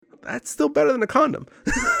that's still better than a condom.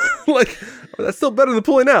 Like, that's still better than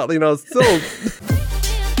pulling out. It's still.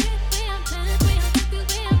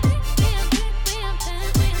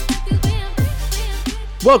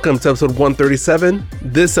 Welcome to episode 137.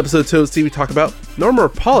 This episode TOC, we talk about no more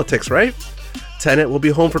politics, right? Tenet will be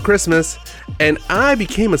home for Christmas, and I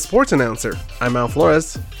became a sports announcer. I'm Al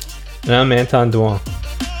Flores. And I'm Anton Duan.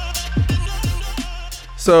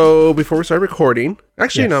 So before we start recording,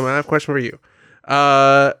 actually, Yes. no, I have a question for you.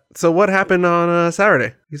 So what happened on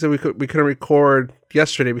Saturday? You said we couldn't record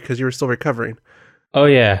yesterday because you were still recovering. Oh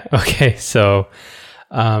yeah. Okay. So,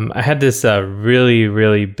 I had this really,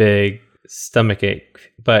 really big stomach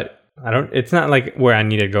ache, but it's not like where I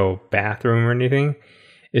need to go bathroom or anything.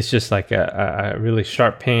 It's just like a really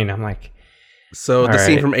sharp pain. I'm like, So the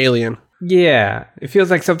scene from Alien. yeah, it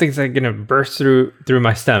feels like something's like gonna burst through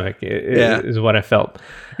my stomach. Is what I felt.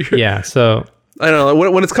 Yeah. So I don't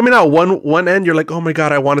know, when it's coming out one end, you're like, oh my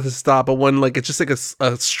god, I want it to stop. But when like it's just like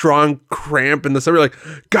a strong cramp in the stomach,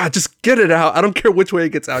 you're like, God, just get it out. I don't care which way it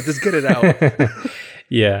gets out, just get it out.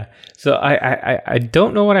 yeah. So I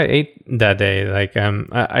don't know what I ate that day. Like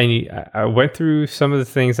I went through some of the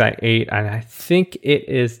things I ate, and I think it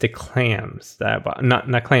is the clams that I bought.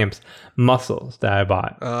 Not clams, mussels that I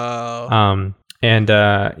bought. Oh. And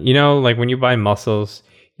like when you buy mussels,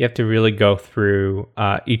 you have to really go through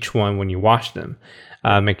each one when you wash them,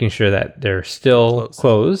 making sure that they're still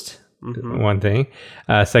closed. Mm-hmm. One thing.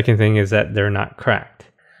 Second thing is that they're not cracked.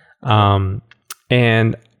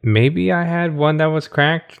 And maybe I had one that was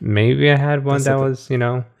cracked. Maybe I had one that was,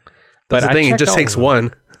 That's But the thing, it just takes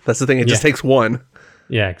one. That's the thing, it just takes one.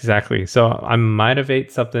 Yeah, exactly. So I might have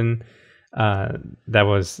ate something that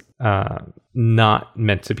was not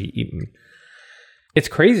meant to be eaten. It's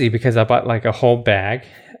crazy because I bought like a whole bag.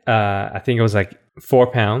 I think it was like 4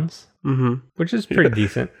 pounds, which is pretty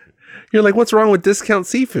decent. You're like, what's wrong with discount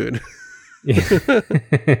seafood?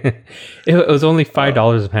 it was only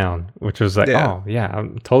 $5 a pound, which was like, oh yeah,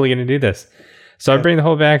 I'm totally gonna do this. So I bring the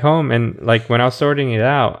whole bag home, and like when I was sorting it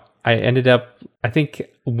out, I ended up, I think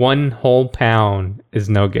 1 whole pound is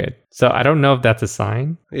no good. So I don't know if that's a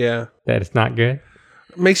sign that it's not good.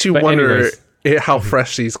 Makes you wonder how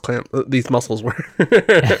fresh these mussels were.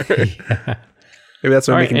 Yeah. Maybe that's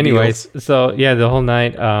what making anyways, deals. so yeah, the whole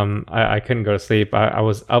night I couldn't go to sleep. I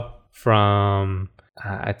was up from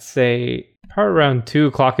I'd say probably around 2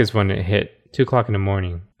 o'clock is when it hit. 2 o'clock in the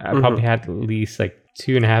morning. I probably had at least like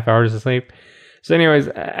 2.5 hours of sleep. So anyways,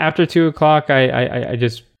 after 2 o'clock, I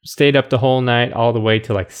just stayed up the whole night all the way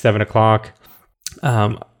to like 7 o'clock.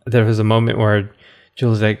 There was a moment where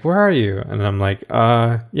Julie's like, "Where are you?" And I'm like,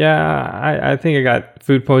 yeah, I think I got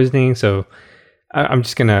food poisoning. So I'm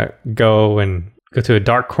just going to go to a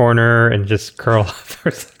dark corner and just curl up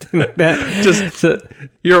or something like that.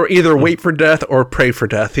 You're either wait for death or pray for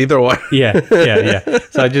death. Either one. Yeah.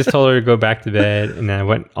 So I just told her to go back to bed, and then I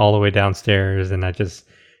went all the way downstairs, and I just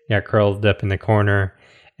curled up in the corner.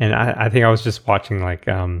 And I think I was just watching like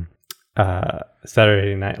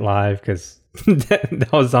Saturday Night Live because that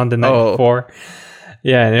was on the night before.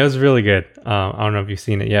 Yeah, and it was really good. I don't know if you've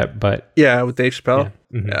seen it yet, but with Dave Chappelle.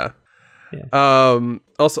 Yeah. Mm-hmm. Yeah. Yeah.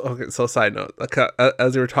 Also, okay, so side note,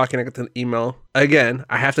 as we were talking, I got an email again.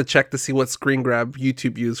 I have to check to see what screen grab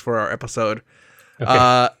YouTube used for our episode.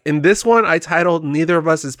 Okay. In this one, I titled "Neither of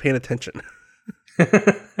Us is Paying Attention."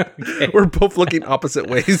 Okay. We're both looking opposite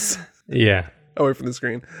ways. Yeah, away from the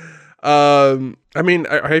screen. I mean,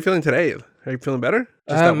 how are you feeling today? Are you feeling better?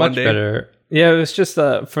 Just that much better. Yeah, it was just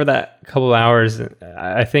for that couple hours.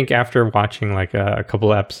 I think after watching like a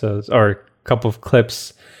couple episodes or a couple of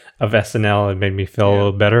clips of SNL, it made me feel a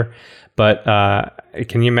little better. But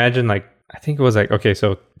can you imagine, like, I think it was like, okay,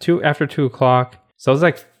 so after 2 o'clock, so it was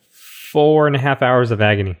like 4.5 hours of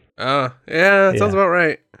agony. Yeah, sounds about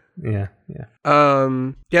right. Yeah.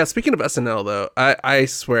 Speaking of SNL though, I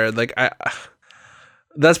swear, like,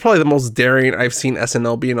 that's probably the most daring I've seen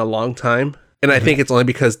SNL be in a long time. And I think it's only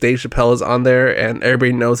because Dave Chappelle is on there and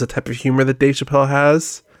everybody knows the type of humor that Dave Chappelle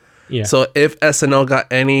has. Yeah. So if SNL got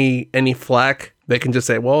any flack, they can just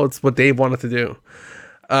say, well, it's what Dave wanted to do.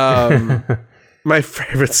 My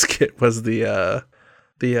favorite skit was the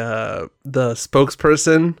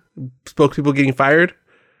spokesperson, spokespeople getting fired.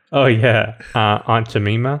 Oh yeah, Aunt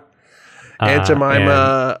Jemima. Aunt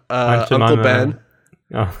Jemima, Uncle Ben.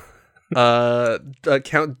 Oh.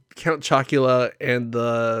 Count Chocula and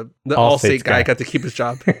the Allstate guy got to keep his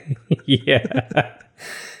job. Yeah.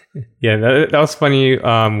 Yeah, that was funny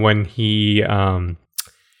when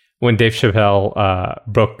Dave Chappelle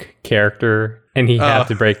broke character, and he had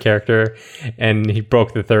to break character, and he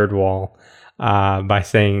broke the third wall by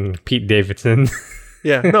saying Pete Davidson.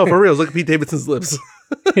 Yeah, no, for real. Look at Pete Davidson's lips.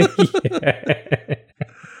 Yeah.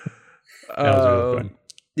 That was really fun.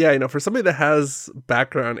 Yeah, for somebody that has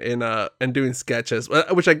background in doing sketches,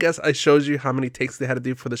 which I guess I showed you how many takes they had to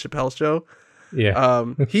do for the Chappelle show. Yeah.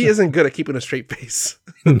 He isn't good at keeping a straight face.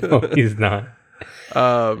 No, he's not.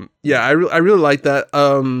 Yeah, I really like that.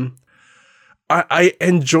 I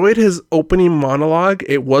enjoyed his opening monologue.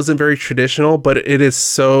 It wasn't very traditional, but it is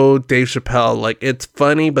so Dave Chappelle. Like, it's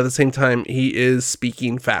funny, but at the same time, he is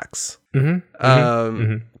speaking facts.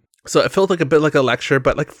 So it felt like a bit like a lecture,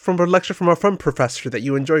 but like from a lecture from a fun professor that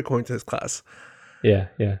you enjoy going to his class. Yeah,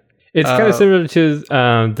 yeah. It's kind of similar to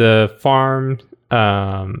the farm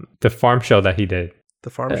show that he did.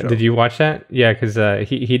 The farm show. Did you watch that? Yeah, because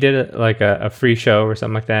he did like a free show or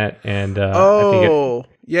something like that, and I think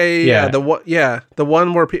yeah. The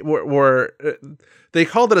one where people were they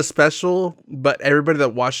called it a special, but everybody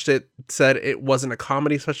that watched it said it wasn't a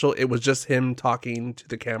comedy special. It was just him talking to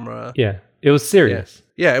the camera. Yeah, it was serious.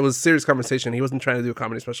 Yeah, it was serious conversation. He wasn't trying to do a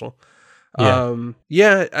comedy special. Yeah.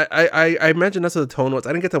 I imagine that's what the tone was. I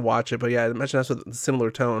didn't get to watch it, but yeah, I imagine that's what the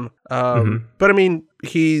similar tone. But I mean,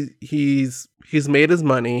 he's made his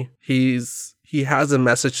money. He has a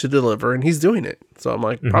message to deliver, and he's doing it. So I'm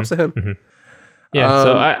like, props to him. Yeah,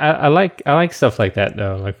 so I like stuff like that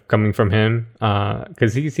though, like coming from him,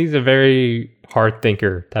 because he's a very hard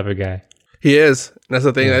thinker type of guy. He is. That's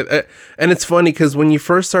the thing. Yeah. And it's funny because when you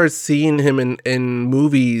first started seeing him in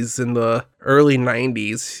movies in the early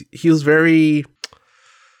 90s, he was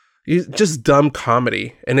just dumb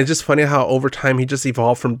comedy. And it's just funny how over time he just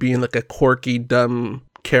evolved from being like a quirky, dumb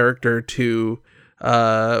character to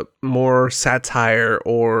more satire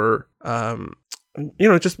or,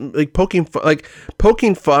 just like poking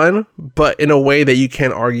fun, but in a way that you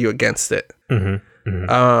can't argue against it. And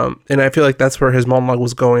I feel like that's where his monologue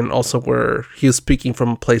was going, also where he was speaking from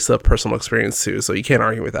a place of personal experience too, so you can't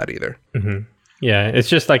argue with that either. Yeah, it's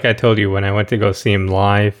just like I told you when I went to go see him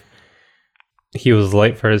live, he was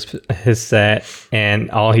late for his set,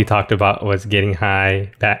 and all he talked about was getting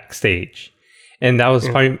high backstage, and that was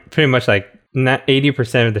pretty much like not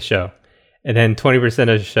 80% of the show, and then 20%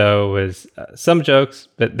 of the show was some jokes,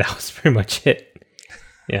 but that was pretty much it.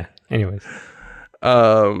 Yeah. Anyways.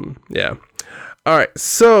 Yeah. All right,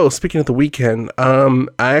 so speaking of the weekend, I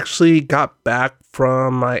actually got back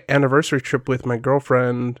from my anniversary trip with my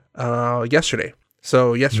girlfriend yesterday.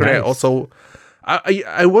 So yesterday, nice.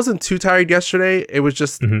 I wasn't too tired yesterday. It was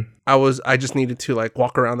just I just needed to like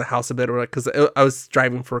walk around the house a bit, or like because I was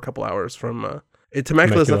driving for a couple hours from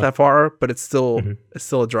Temecula is not that far, but it's still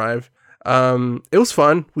a drive. It was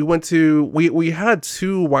fun. We went to we had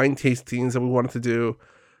 2 wine tastings that we wanted to do.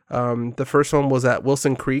 The first one was at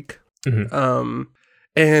Wilson Creek.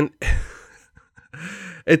 And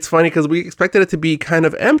it's funny because we expected it to be kind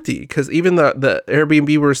of empty, because even the Airbnb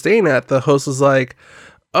we were staying at, the host was like,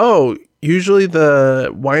 oh, usually the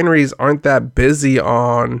wineries aren't that busy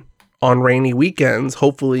on rainy weekends.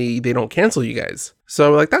 Hopefully they don't cancel you guys. So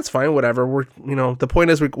we're like, that's fine, whatever. We're, the point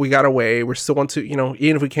is we got away. We still want to,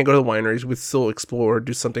 even if we can't go to the wineries, we'd still explore,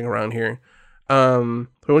 do something around here. We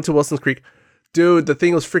went to Wilson's Creek. Dude, the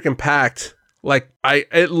thing was freaking packed. Like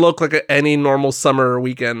it looked like any normal summer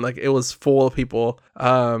weekend. Like it was full of people.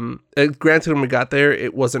 Granted, when we got there,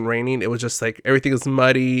 it wasn't raining. It was just like everything was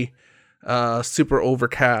muddy, super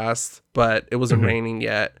overcast, but it wasn't raining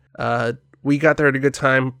yet. We got there at a good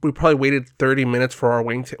time. We probably waited 30 minutes for our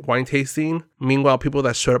wine tasting. Meanwhile, people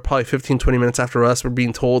that showed up probably 15, 20 minutes after us were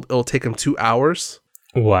being told it'll take them 2 hours.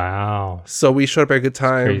 Wow. So we showed up at a good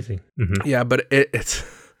time. That's crazy. Yeah, but it's...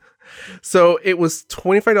 So it was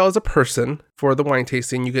 $25 a person for the wine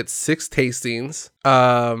tasting. You get 6 tastings.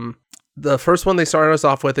 The first one they started us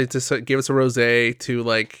off with, they just gave us a rosé to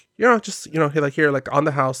like, here, like on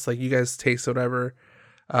the house, like you guys taste whatever.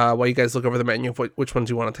 While you guys look over the menu of which ones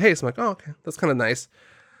you want to taste. I'm like, oh, okay, that's kind of nice.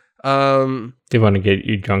 They want to get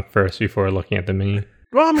you drunk first before looking at the menu.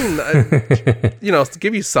 Well, I mean, to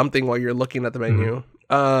give you something while you're looking at the menu.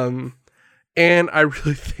 And I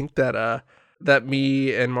really think that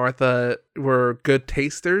me and Martha were good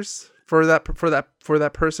tasters for that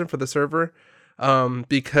person, for the server,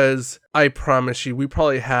 because I promise you, we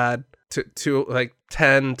probably had to like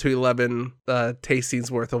 10 to 11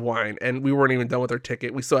 tastings worth of wine, and we weren't even done with our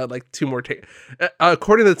ticket. We still had like 2 more.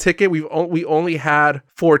 According to the ticket, we only had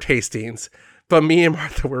 4 tastings, but me and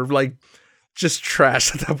Martha were like just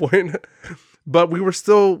trash at that point. But we were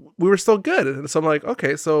still good. And so I'm like,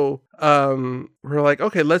 okay, so we're like,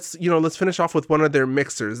 okay, let's finish off with one of their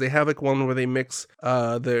mixers. They have like one where they mix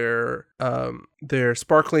their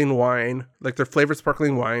sparkling wine, like their flavored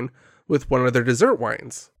sparkling wine, with one of their dessert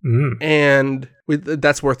wines. Mm. And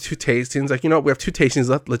that's worth 2 tastings. Like, you know what? We have 2 tastings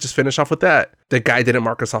left. Let's just finish off with that. The guy didn't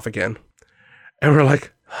mark us off again. And we're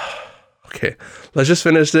like, okay, let's just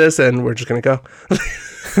finish this and we're just going to go.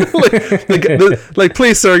 like,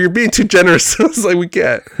 please, sir, you're being too generous. It's like, we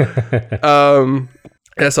can't.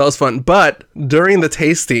 Yeah, so it was fun. But during the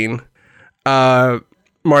tasting,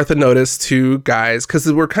 Martha noticed 2 guys,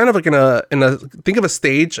 because we're kind of like in a think of a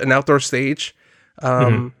stage, an outdoor stage.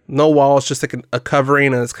 No walls, just like a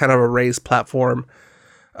covering, and it's kind of a raised platform.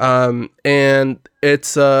 And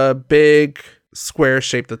it's a big square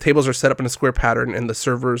shape. The tables are set up in a square pattern, and the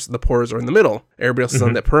servers, the pourers, are in the middle. Everybody else is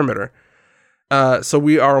on that perimeter. So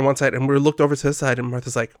we are on one side, and we looked over to the side, and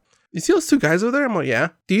Martha's like, "You see those 2 guys over there?" I'm like, "Yeah."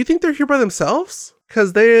 "Do you think they're here by themselves?"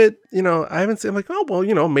 Because they, I haven't seen. I'm like, "Oh,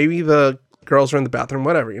 well, maybe the girls are in the bathroom,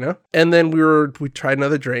 whatever, And then we tried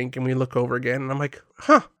another drink, and we look over again, and I'm like,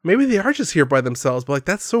 huh, maybe they are just here by themselves. But like,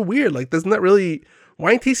 that's so weird. Like, doesn't that really,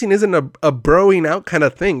 wine tasting isn't a broing out kind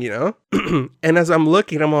of thing, And as I'm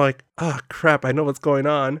looking, I'm like, oh crap, I know what's going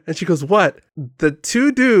on. And she goes, what? The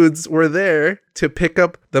 2 dudes were there to pick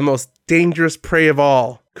up the most dangerous prey of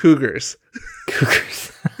all, cougars.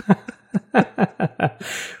 Cougars.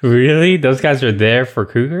 Really? Those guys are there for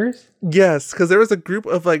cougars? Yes, because there was a group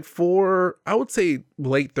of like 4, I would say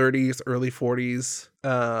late 30s, early 40s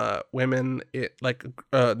women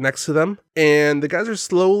next to them. And the guys are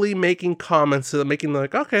slowly making comments to them, making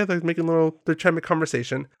like, okay, they're trying to make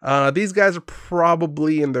conversation. These guys are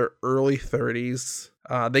probably in their early 30s.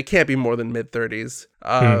 They can't be more than mid 30s.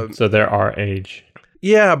 So they're our age.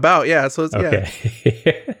 Yeah, about, yeah. So it's, okay.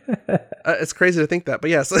 Yeah. It's crazy to think that, but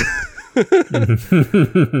yes.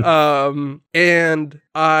 And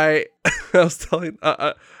I was telling,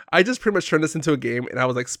 I just pretty much turned this into a game, and I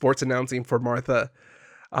was like sports announcing for Martha.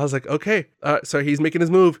 I was like, okay, so he's making his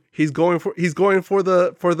move. He's going for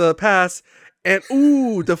the pass, and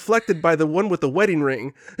deflected by the one with the wedding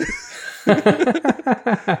ring.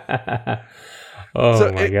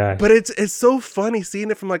 Oh my gosh. But it's so funny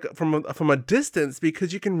seeing it from a distance,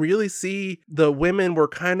 because you can really see the women were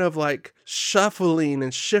kind of like shuffling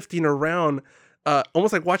and shifting around,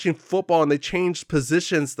 almost like watching football, and they changed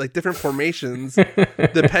positions, like different formations,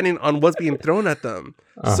 depending on what's being thrown at them.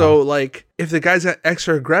 Uh-huh. So like if the guys got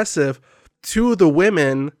extra aggressive, 2 of the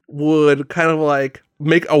women would kind of like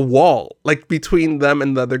make a wall like between them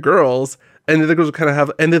and the other girls, and the other girls would kind of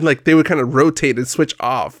have, and then like they would kind of rotate and switch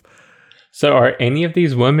off. So are any of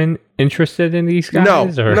these women interested in these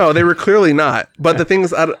guys? No, they were clearly not. But the thing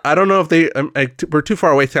is, I don't know if they we're too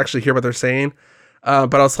far away to actually hear what they're saying.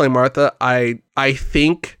 But I was telling Martha, I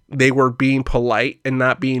think they were being polite and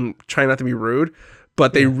trying not to be rude,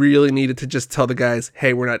 but they really needed to just tell the guys,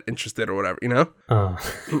 hey, we're not interested or whatever,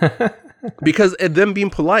 Because them being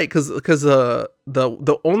polite, because the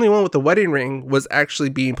only one with the wedding ring was actually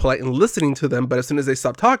being polite and listening to them, but as soon as they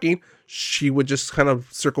stopped talking, she would just kind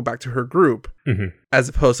of circle back to her group, as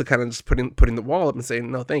opposed to kind of just putting the wall up and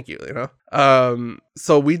saying no thank you,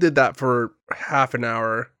 so we did that for half an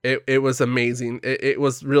hour. It was amazing. It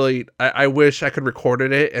was really, I wish I could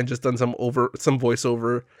recorded it and just done some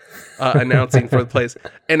voiceover announcing for the place,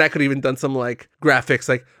 and I could even done some like graphics,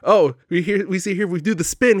 like, oh, we see here, we do the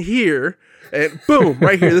spin here, and boom,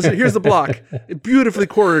 right here, here's the block, beautifully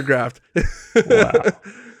choreographed. Wow,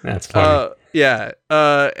 that's funny. Yeah.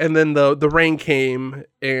 And then the rain came,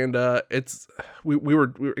 and we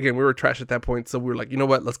were trash at that point, so we were like, you know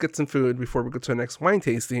what, let's get some food before we go to the next wine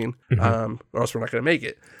tasting, or else we're not gonna make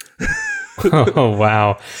it. Oh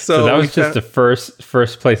wow! So that was just the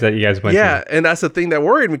first place that you guys went to. Yeah, and that's the thing that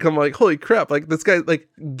worried me. I'm like, holy crap! Like, this guy, like,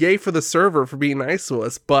 gay for the server for being nice to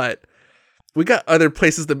us, but we got other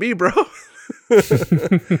places to be, bro.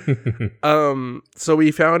 So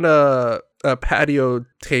we found a patio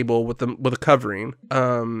table with a covering,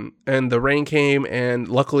 and the rain came, and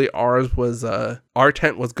luckily ours was our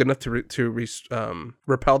tent was good enough to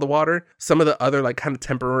repel the water. Some of the other like kind of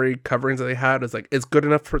temporary coverings that they had is like, it's good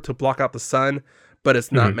enough to block out the sun, but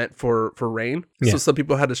it's not meant for rain. Yeah. So some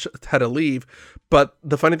people had to leave. But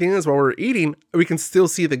the funny thing is, while we were eating, we can still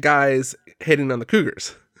see the guys hitting on the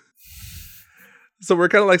cougars. So we're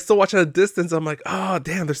kind of like still watching at a distance. I'm like, oh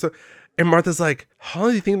damn, they're so. And Martha's like, how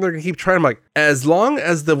do you think they're gonna keep trying? I'm like, as long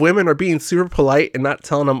as the women are being super polite and not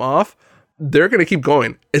telling them off, they're gonna keep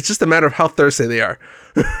going. It's just a matter of how thirsty they are.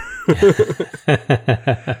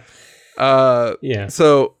 Yeah.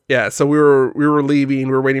 So we were leaving.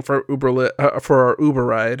 We were waiting for our Uber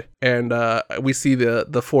ride, and we see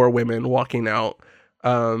the 4 women walking out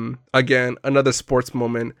Again, another sports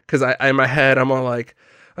moment, because I in my head I'm all like,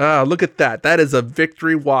 look at that. That is a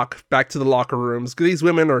victory walk back to the locker rooms. These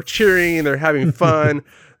women are cheering. They're having fun.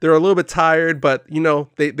 They're a little bit tired, but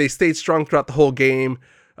they stayed strong throughout the whole game.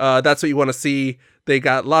 That's what you want to see. They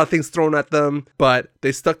got a lot of things thrown at them, but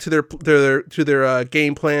they stuck to their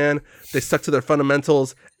game plan. They stuck to their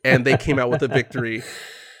fundamentals, and they came out with a victory.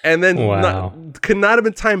 And then could not have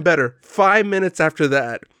been timed better. 5 minutes after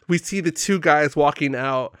that, we see the two guys walking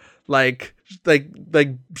out like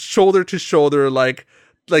shoulder to shoulder, like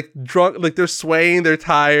drunk, like they're swaying, they're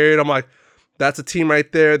tired. I'm like, that's a team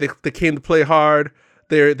right there. They came to play hard.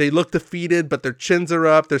 They look defeated, but their chins are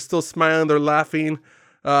up. They're still smiling. They're laughing,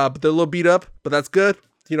 but they're a little beat up. But that's good.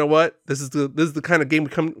 You know what? This is the kind of game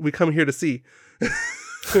we come here to see.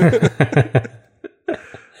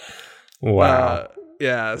 Wow.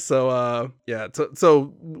 Yeah. So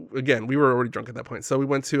So again, we were already drunk at that point. So we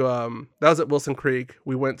went to that was at Wilson Creek.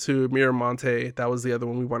 We went to Miramonte. That was the other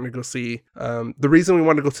one we wanted to go see. The reason we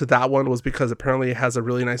wanted to go to that one was because apparently it has a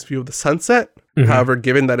really nice view of the sunset. Mm-hmm. However,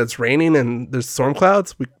 given that it's raining and there's storm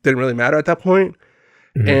clouds, we didn't really matter at that point.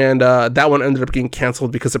 Mm-hmm. And that one ended up getting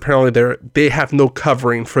canceled because apparently they have no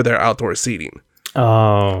covering for their outdoor seating.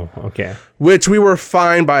 Oh, okay. Which we were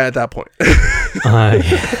fine by at that point.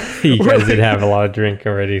 You guys did have a lot of drink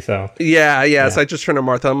already, so. Yeah. So I just turned to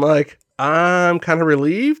Martha. I'm like, I'm kind of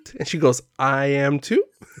relieved. And she goes, I am too.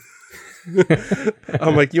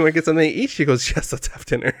 I'm like, you want to get something to eat? She goes, yes, let's have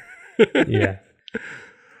dinner. Yeah.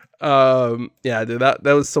 Yeah, dude, that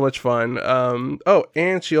was so much fun. Oh,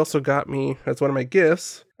 and she also got me, as one of my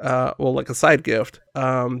gifts, like a side gift,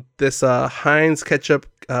 this Heinz ketchup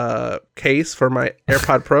case for my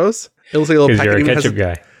AirPod Pros. It looks like a little packet. You're a ketchup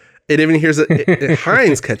guy. It even hears it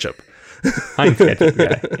Heinz ketchup. Heinz ketchup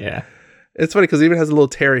guy. Yeah. It's funny because it even has a little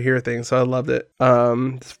Terry here thing, so I loved it.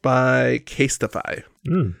 It's by Casetify.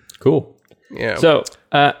 Cool. Yeah. So,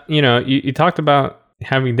 you talked about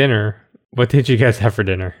having dinner. What did you guys have for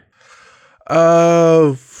dinner?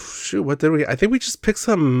 Shoot, what did we? I think we just picked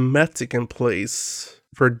some Mexican place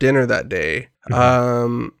for dinner that day.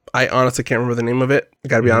 Mm-hmm. I honestly can't remember the name of it. I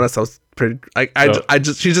gotta be honest. I was pretty.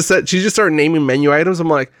 She just started naming menu items. I'm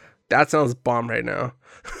like, that sounds bomb right now.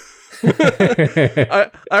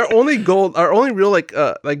 Our only real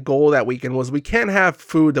goal that weekend was we can't have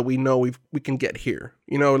food that we know we can get here.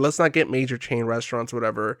 Let's not get major chain restaurants,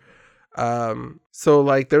 whatever. So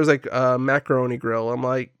like there's like a macaroni grill. I'm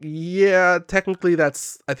like, yeah, technically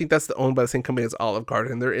I think that's owned by the same company as Olive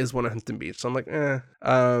Garden. There is one at Huntington Beach. So I'm like,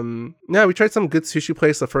 yeah, we tried some good sushi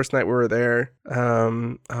place the first night we were there.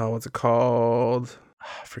 What's it called?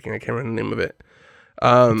 Freaking, I can't remember the name of it.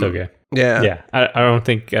 It's okay. Yeah. I don't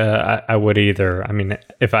think I would either. I mean,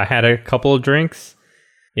 if I had a couple of drinks,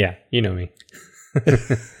 yeah, you know me.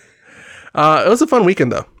 It was a fun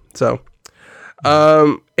weekend though. So,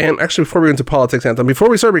 and actually, before we went to politics, Anton, before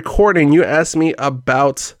we started recording, you asked me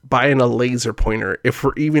about buying a laser pointer, if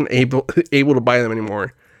we're even able to buy them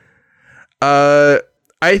anymore. I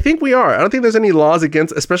think we are. I don't think there's any laws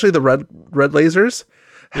against, especially the red lasers.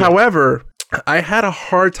 Yeah. However, I had a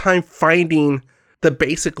hard time finding the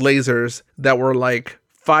basic lasers that were like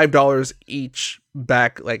 $5 each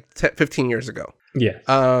back like 15 years ago. Yeah.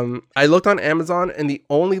 I looked on Amazon and the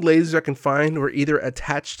only lasers I can find were either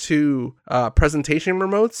attached to presentation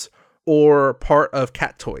remotes or part of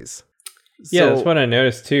cat toys. Yeah, that's what I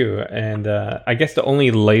noticed too. And I guess the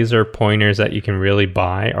only laser pointers that you can really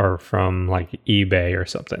buy are from like eBay or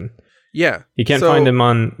something. Yeah. You can't find them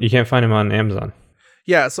on Amazon.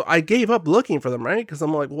 Yeah, so I gave up looking for them, right? Because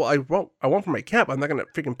I'm like, well, I want for my cap. I'm not gonna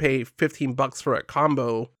freaking pay $15 for a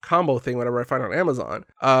combo thing, whatever I find on Amazon.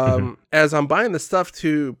 As I'm buying the stuff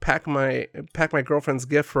to pack my girlfriend's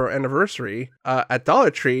gift for our anniversary at Dollar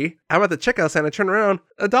Tree, I'm at the checkout sign. I turn around,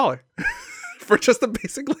 $1 for just a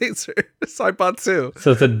basic laser. So I bought two.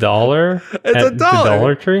 So it's $1. It's $1. The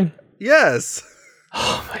Dollar Tree. Yes.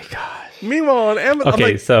 Oh my gosh. Meanwhile, on Amazon,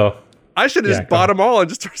 okay, so I should have just bought them all and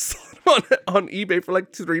just started selling on eBay for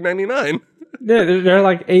like $3.99. Yeah, they're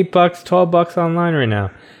like $8, $12 online right now.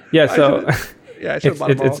 Yeah, so I should have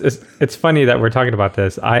bought them all. It's funny that we're talking about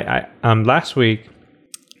this. I last week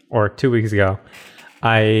or 2 weeks ago,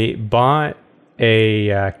 I bought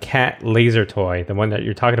a cat laser toy, the one that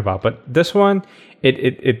you're talking about. But this one,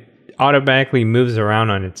 it automatically moves around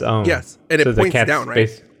on its own. Yes, and it points down,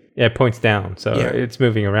 right? Yeah, it points down, so it's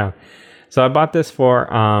moving around. So I bought this for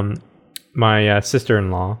my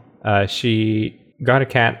sister-in-law. She got a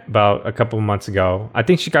cat about a couple of months ago. I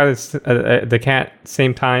think she got the cat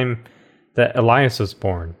same time that Elias was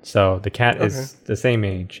born. So the cat is the same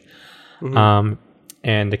age. Mm-hmm.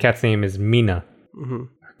 And the cat's name is Mina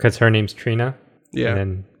because her name's Trina. Yeah. And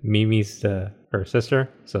then Mimi's her sister.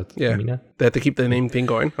 So it's Mina. They have to keep the name thing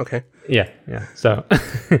going. Okay. Yeah. So,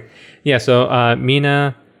 So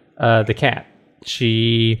Mina, the cat,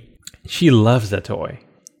 she loves the toy.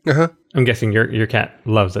 I'm guessing your cat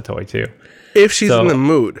loves the toy too. If she's in the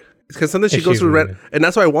mood. Because sometimes she goes through red, mood. and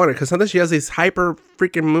that's why I want it. Because sometimes she has these hyper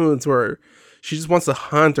freaking moods where she just wants to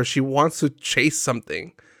hunt or she wants to chase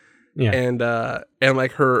something. Yeah. And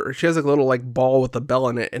like she has like a little like ball with a bell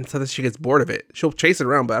in it, and sometimes she gets bored of it. She'll chase it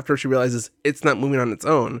around, but after she realizes it's not moving on its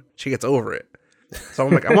own, she gets over it. So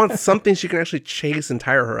I'm like, I want something she can actually chase and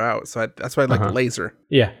tire her out. So that's why I like the laser.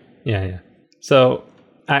 Yeah. So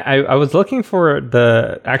I was looking for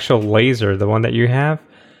the actual laser, the one that you have.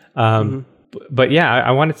 But yeah,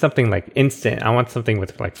 I wanted something like instant. I want something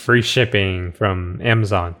with like free shipping from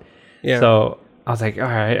Amazon. Yeah. So I was like, all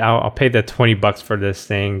right, I'll pay the $20 for this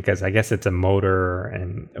thing because I guess it's a motor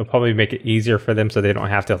and it'll probably make it easier for them so they don't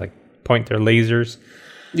have to like point their lasers.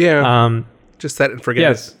 Yeah. Just set and forget.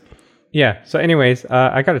 Yes. Yeah. So anyways,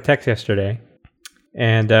 I got a text yesterday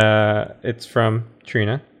and it's from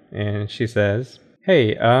Trina and she says,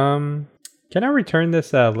 hey, can I return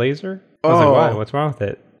this laser? I was like, why? What's wrong with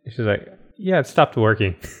it? She's like, yeah, it stopped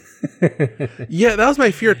working. Yeah, that was my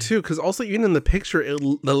fear too. Because also, even in the picture,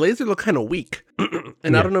 the laser looked kind of weak,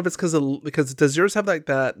 and I don't know if it's because does yours have like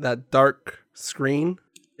that dark screen?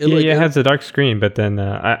 It has a dark screen, but then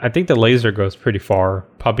I think the laser goes pretty far,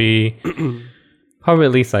 probably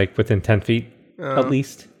at least like within 10 feet, at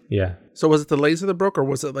least. Yeah. So was it the laser that broke, or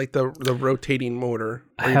was it like the rotating motor?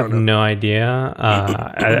 I have no idea.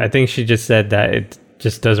 I think she just said that it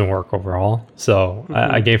just doesn't work overall. So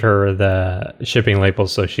I gave her the shipping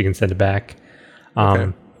labels so she can send it back.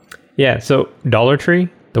 Okay. Yeah. So Dollar Tree,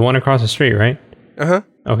 the one across the street, right?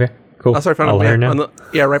 Okay. Cool. That's where I found it.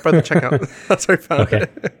 Right by the checkout. That's where I found it.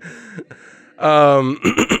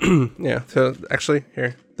 Yeah. So actually,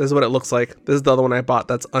 here, this is what it looks like. This is the other one I bought.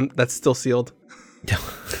 That's still sealed.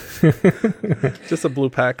 Just a blue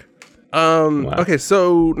pack. Wow. Okay.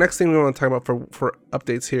 So next thing we want to talk about for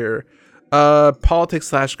updates here. Politics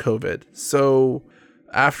 / COVID. So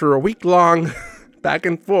after a week long back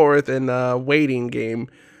and forth and waiting game,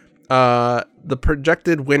 the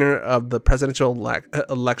projected winner of the presidential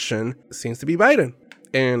election seems to be Biden,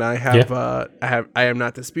 and I am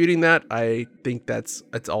not disputing that. I think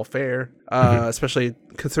it's all fair, especially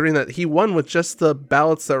considering that he won with just the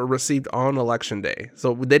ballots that were received on election day.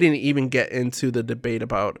 So they didn't even get into the debate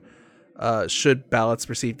about should ballots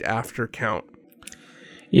received after count.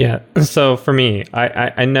 Yeah. So for me,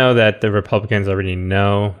 I know that the Republicans already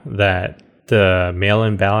know that the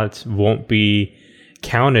mail-in ballots won't be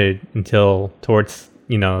counted until towards,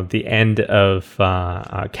 the end of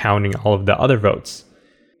counting all of the other votes.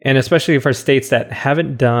 And especially for states that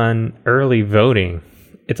haven't done early voting,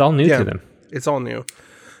 it's all new to them. It's all new.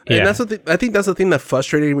 And that's I think that's the thing that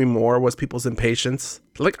frustrated me more was people's impatience.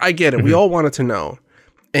 Like, I get it. We all wanted to know.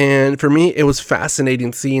 And for me, it was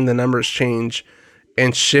fascinating seeing the numbers change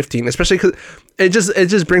and shifting, especially because it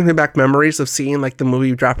just brings me back memories of seeing like the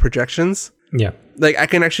movie draft projections. Yeah, like I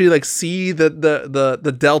can actually like see the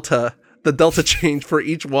delta change for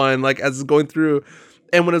each one, like as it's going through.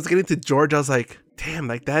 And when I was getting to Georgia, I was like, damn,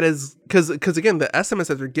 like that is because again, the estimates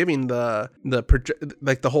that they're giving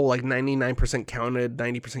like the whole like 99% counted,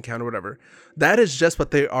 90% counted, whatever, that is just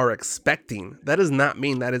what they are expecting. That does not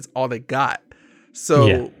mean that is all they got.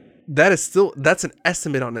 So that's an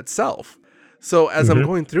estimate on itself. So as I'm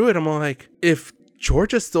going through it, I'm like, if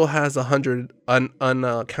Georgia still has 100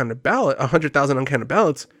 uncounted ballot, 100,000 uncounted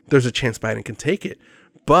ballots, there's a chance Biden can take it.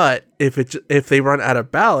 But if they run out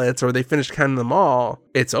of ballots or they finish counting them all,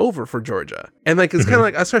 it's over for Georgia. And like it's kind of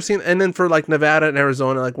like I started seeing, and then for like Nevada and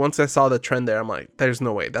Arizona, like once I saw the trend there, I'm like, there's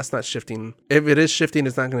no way that's not shifting. If it is shifting,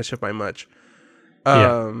 it's not going to shift by much.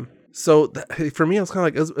 So for me, it was kind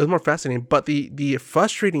of like it was more fascinating. But the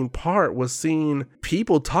frustrating part was seeing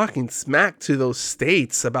people talking smack to those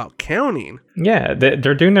states about counting. Yeah,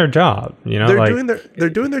 they're doing their job. They're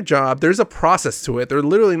doing their job. There's a process to it. They're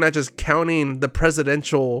literally not just counting the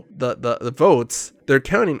presidential the votes. They're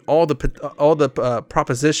counting all the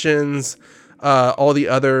propositions, all the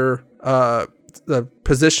other the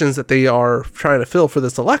positions that they are trying to fill for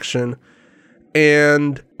this election.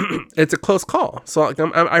 And it's a close call. So like,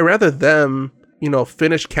 I rather them,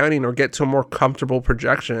 finish counting or get to a more comfortable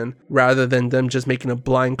projection rather than them just making a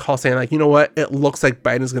blind call saying like, you know what, it looks like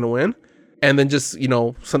Biden's going to win. And then just,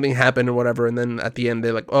 something happened or whatever. And then at the end,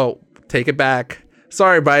 they're like, oh, take it back.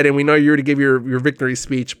 Sorry, Biden. We know you already gave your victory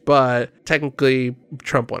speech, but technically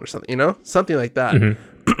Trump won or something, something like that,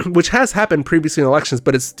 which has happened previously in elections,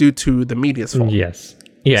 but it's due to the media's fault. Yes.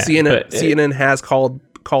 Yeah. CNN has called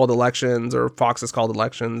called elections or Fox has called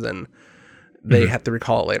elections, and they have to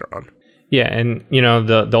recall it later on. Yeah, and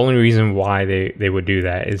the only reason why they would do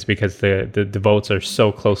that is because the votes are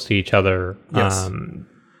so close to each other. Yes.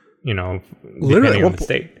 Depending on the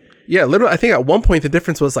state. Yeah, literally, I think at one point the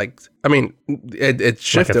difference was like, I mean, it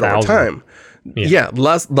shifted like over time. Yeah,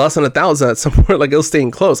 less than 1,000 at some point. Like it was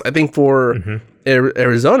staying close. I think for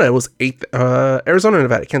Arizona it was 8. Arizona and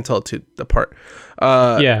Nevada, I can't tell it two apart.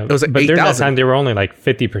 It was like but 8,000. during that time they were only like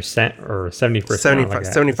 50% or 70%.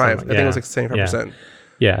 75. I think it was like 75%.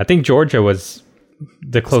 Yeah, I think Georgia was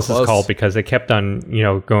the closest call because it kept on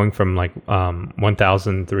going from like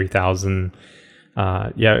 1,000, 3,000.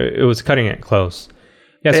 It was cutting it close.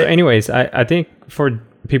 Yeah. So, anyways, I think for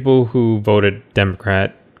people who voted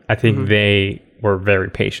Democrat, I think they were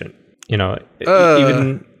very patient.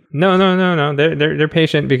 Even no. They're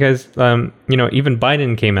patient because even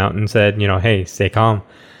Biden came out and said hey, stay calm.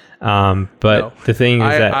 The thing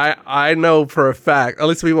is that I know for a fact, at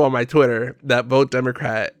least people on my Twitter that vote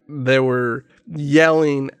Democrat, they were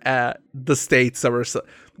yelling at the states that were.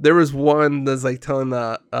 There was one that's like telling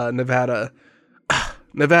Nevada,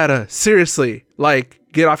 seriously, like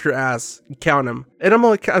get off your ass, count them. And I'm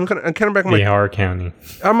like, I'm counting back. They are counting.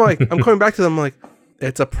 I'm like, I'm coming back to them. I'm like,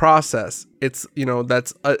 it's a process. It's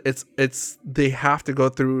it's they have to go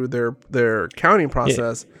through their counting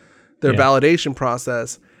process, their validation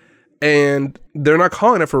process. And they're not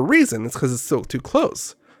calling it for a reason. It's because it's still too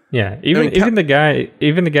close. Yeah, even the guy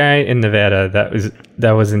in Nevada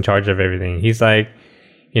that was in charge of everything. He's like,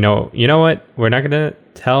 you know what? We're not gonna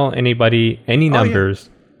tell anybody any numbers.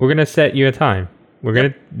 We're gonna set you a time. We're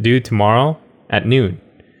gonna do tomorrow at noon.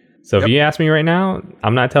 So if you ask me right now,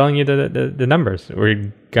 I'm not telling you the numbers.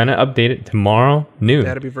 We're gonna update it tomorrow noon. They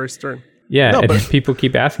had to be very stern. Yeah, and then people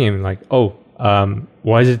keep asking him like,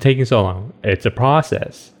 why is it taking so long? It's a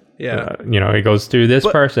process. Yeah. It goes through this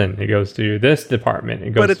person. It goes through this department.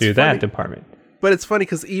 It goes through that department. But it's funny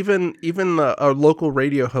because even a local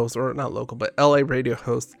radio host, or not local, but LA radio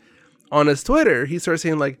host, on his Twitter, he starts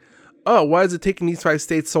saying like, oh, why is it taking these 5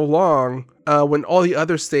 states so long when all the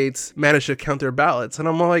other states managed to count their ballots? And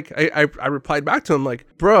I'm like, I replied back to him like,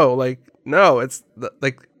 bro, like, no, it's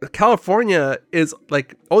like California is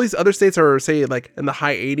like all these other states are say like in the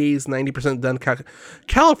high 80s, 90% done.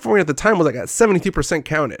 California at the time was like at 72%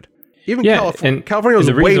 counted. Even California was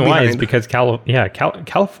the way reason why behind. is because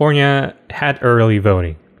California had early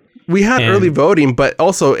voting. We had early voting, but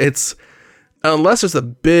also it's unless there's a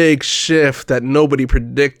big shift that nobody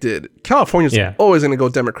predicted, California's always going to go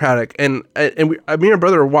Democratic. And me and my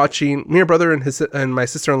brother and my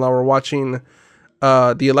sister-in-law were watching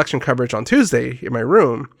the election coverage on Tuesday in my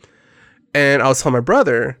room, and I was telling my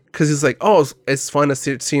brother because he's like, "Oh, it's fun to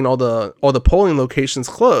seeing all the polling locations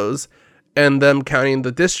close, and them counting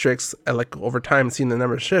the districts and like over time seeing the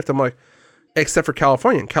numbers shift." I'm like, "Except for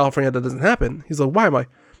California. In California, that doesn't happen." He's like, "Why?" I'm like,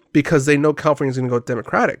 because they know California's going to go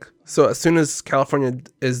Democratic. So as soon as California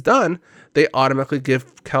is done, they automatically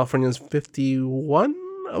give Californians 51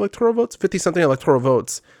 electoral votes, 50 something electoral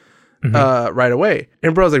votes. Right away.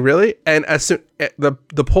 And bro, I was like, really? And as soon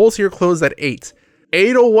the polls here closed at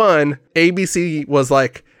 8:01, ABC was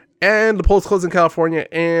like, and the polls closed in California,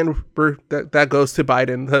 and that goes to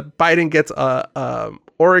Biden. Biden gets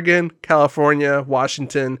Oregon, California,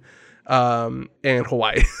 Washington, and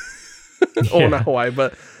Hawaii. Oh, not Hawaii,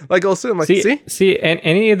 but like also I'm like, see, and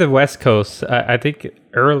any of the West Coast, I think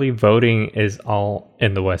early voting is all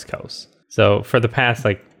in the West Coast. So for the past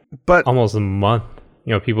almost a month,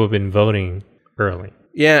 people have been voting early.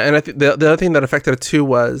 Yeah, and I think the other thing that affected it too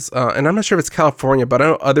was, and I'm not sure if it's California, but I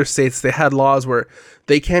know other states, they had laws where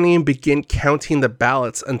they can't even begin counting the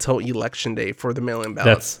ballots until election day for the mail-in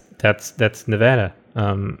ballots. That's Nevada.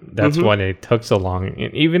 That's why it took so long.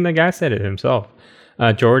 And even the guy said it himself.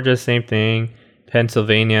 Georgia, same thing.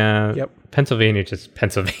 Pennsylvania. Yep. Pennsylvania, just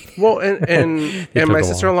Pennsylvania. Well, and my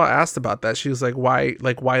sister-in-law asked about that. She was like, why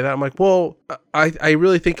that? I'm like, well, I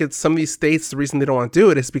really think it's some of these states, the reason they don't want to do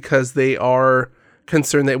it is because they are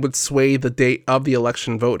concerned that it would sway the date of the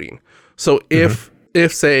election voting. So if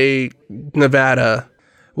say Nevada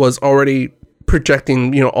was already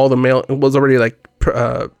projecting, all the mail was already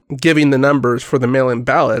giving the numbers for the mail-in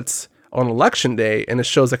ballots on election day, and it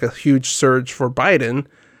shows like a huge surge for Biden,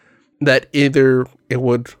 that either it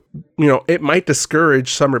would, it might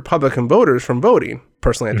discourage some Republican voters from voting.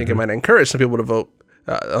 Personally, I think it might encourage some people to vote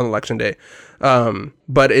on election day.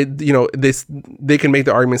 But they can make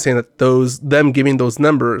the argument saying that them giving those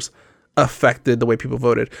numbers affected the way people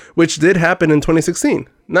voted, which did happen in 2016.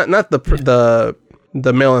 Not the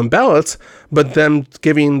mail-in ballots, but them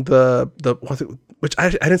giving the which I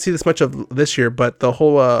didn't see this much of this year, but the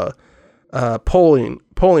whole polling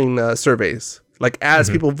surveys. Like as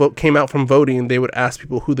people came out from voting, they would ask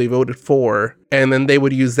people who they voted for, and then they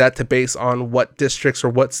would use that to base on what districts or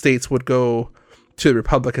what states would go to the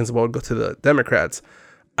Republicans and what would go to the Democrats.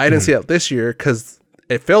 I didn't see that this year because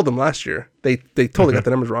it failed them last year. They totally got the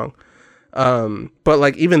numbers wrong. But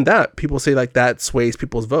like even that, people say like that sways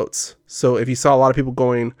people's votes. So if you saw a lot of people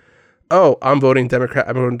going, "Oh, I'm voting Democrat,"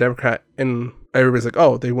 and everybody's like,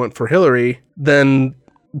 "Oh, they went for Hillary," then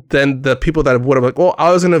the people that would have like, "Well, I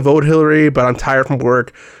was going to vote Hillary, but I'm tired from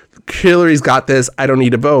work. Hillary's got this. I don't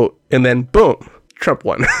need to vote." And then boom, Trump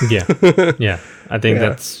won. Yeah. I think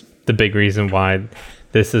that's the big reason why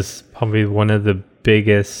this is probably one of the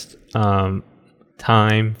biggest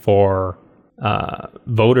time for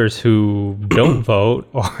voters who don't vote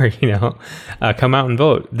or come out and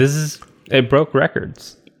vote. It broke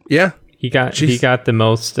records. Yeah, he got the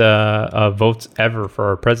most votes ever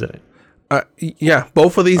for a president.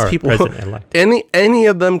 Both of these people, president-elect. any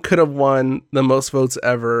of them could have won the most votes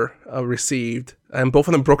ever received, and both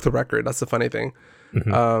of them broke the record. That's the funny thing.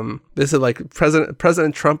 This is like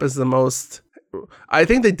President Trump is the most. I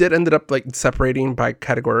think they did ended up like separating by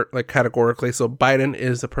categorically. So Biden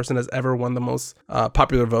is the person that's ever won the most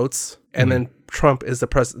popular votes, and then Trump is the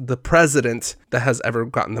president that has ever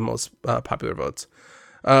gotten the most popular votes.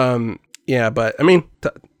 But I mean,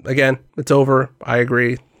 again, it's over. I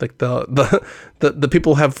agree. Like the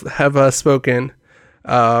people have spoken,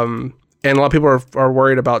 and a lot of people are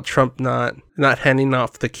worried about Trump not handing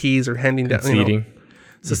off the keys or handing down,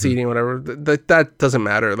 seceding, whatever. That doesn't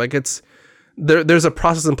matter. Like it's there's a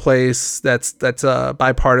process in place that's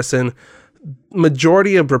bipartisan.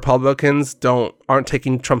 Majority of Republicans aren't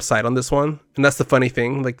taking Trump's side on this one, and that's the funny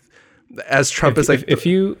thing. Like as Trump is like, if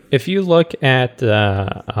you look at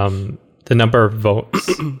the number of votes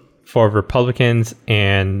for Republicans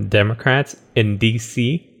and Democrats in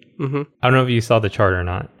DC, I don't know if you saw the chart or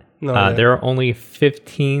not. No, there are only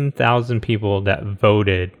 15,000 people that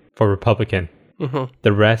voted for Republican.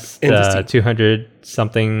 The rest, 200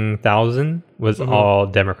 something thousand, was all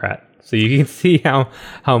Democrat. So you can see how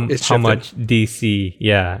much DC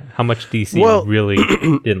really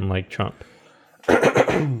didn't like Trump.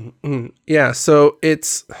 So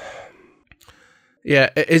it's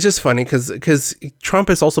just funny because Trump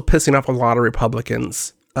is also pissing off a lot of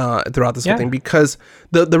Republicans throughout this whole thing, because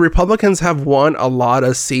the Republicans have won a lot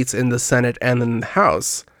of seats in the Senate and in the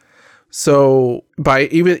House. So by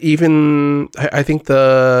even I think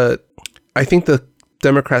the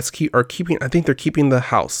Democrats are keeping the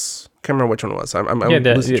House. Can't remember which one it was. I'm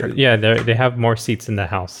losing track. They have more seats in the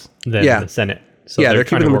House than the Senate. So they're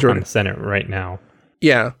trying to work on the Senate right now.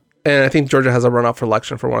 Yeah, and I think Georgia has a runoff for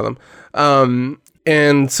election for one of them.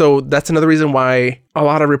 And so that's another reason why a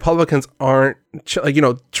lot of Republicans aren't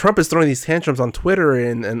Trump is throwing these tantrums on Twitter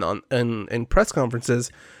and press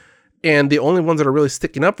conferences. And the only ones that are really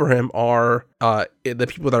sticking up for him are the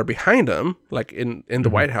people that are behind him, like in the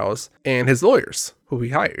White House, and his lawyers, who he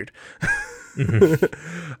hired.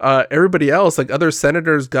 Everybody else, like other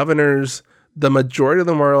senators, governors, the majority of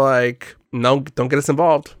them are like, no, don't get us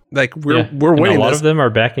involved. Like we're winning. A lot of them are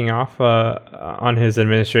backing off on his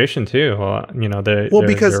administration too. They're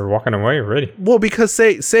walking away already. Well, because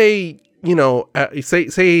say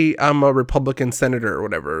I'm a Republican senator or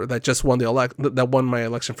whatever that just won that won my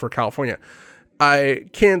election for California. I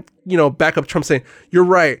can't, back up Trump saying, "You're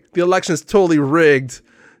right, the election is totally rigged."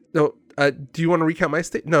 No, do you want to recount my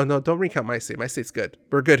state? No, don't recount my state. My state's good.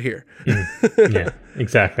 We're good here. Yeah,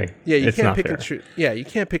 exactly. Yeah, you can't pick and choose. Yeah, you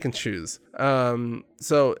can't pick and choose.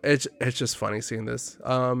 So it's just funny seeing this.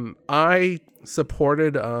 I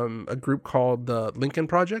supported a group called the Lincoln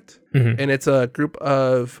Project, and it's a group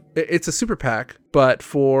it's a super PAC, but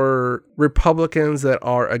for Republicans that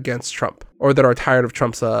are against Trump or that are tired of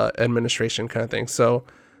Trump's administration, kind of thing. So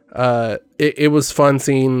it was fun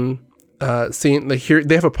seeing they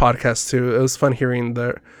have a podcast too. It was fun hearing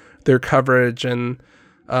their coverage and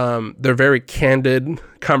their very candid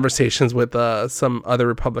conversations with some other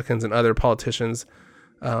Republicans and other politicians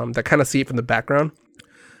that kind of see it from the background.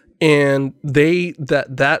 And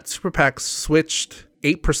that super PAC switched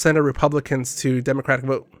 8% of Republicans to Democratic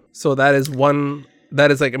vote. So that is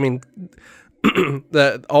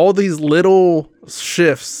all these little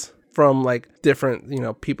shifts from like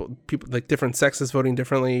different, people like different sexes voting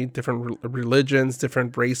differently, different religions,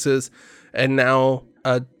 different races. And now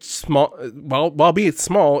a small, while being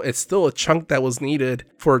small, it's still a chunk that was needed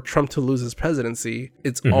for Trump to lose his presidency.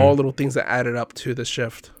 It's all little things that added up to the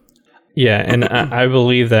shift. Yeah, and I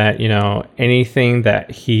believe that, anything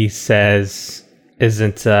that he says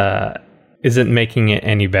isn't making it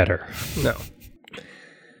any better. No.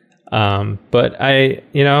 But I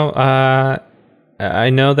know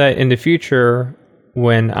that in the future,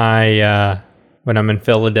 when I'm in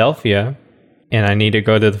Philadelphia and I need to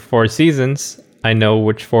go to the Four Seasons, I know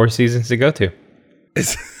which Four Seasons to go to.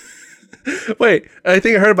 Wait, I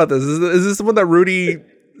think I heard about this. Is this the one that Rudy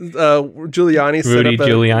Giuliani set Rudy up?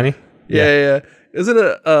 Giuliani? Yeah. Isn't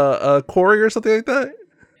it a quarry or something like that?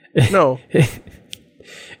 No.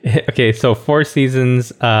 Okay, so Four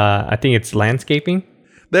Seasons, I think it's landscaping.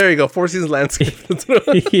 There you go, Four Seasons Landscape.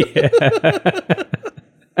 Yeah.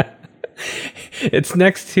 It's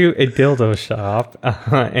next to a dildo shop,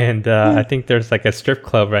 and I think there's like a strip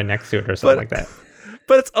club right next to it or something like that.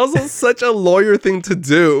 But it's also such a lawyer thing to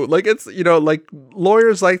do. Like, it's, like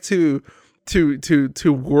lawyers like to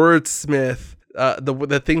wordsmith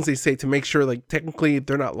the things they say to make sure, like, technically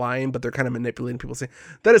they're not lying, but they're kind of manipulating people. Saying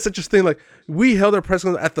that is such a thing. Like, we held our press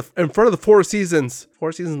conference in front of the Four Seasons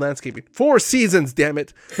Landscaping. 4 Seasons, damn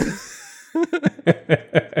it.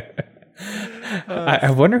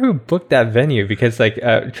 I wonder who booked that venue, because like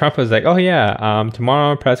Trump was like, oh yeah,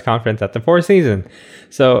 tomorrow press conference at the Four Seasons.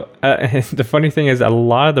 So the funny thing is, a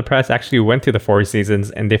lot of the press actually went to the Four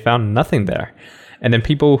Seasons and they found nothing there. And then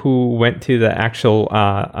people who went to the actual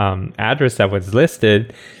address that was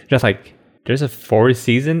listed, just like, there's a Four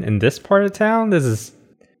Seasons in this part of town. This is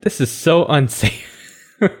so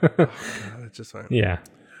unsafe. It's just fine. Yeah,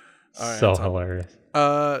 right, so hilarious.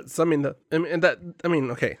 So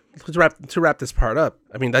okay. To wrap this part up,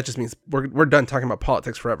 I mean, that just means we're done talking about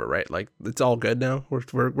politics forever, right? Like, it's all good now.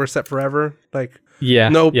 We're set forever. Like,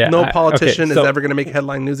 no politician is ever going to make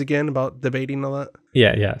headline news again about debating all that.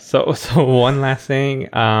 Yeah. So one last thing.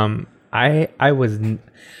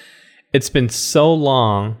 It's been so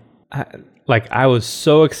long. I was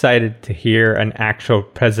so excited to hear an actual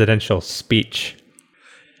presidential speech.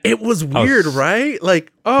 It was weird, right?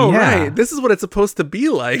 Like, right, this is what it's supposed to be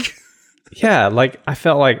like. Yeah, like, I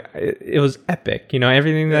felt like it was epic.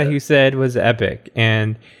 Everything that he said was epic.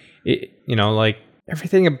 And, like,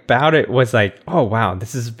 everything about it was like, oh, wow,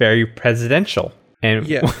 this is very presidential. And,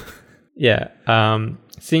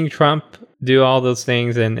 seeing Trump do all those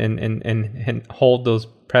things and hold those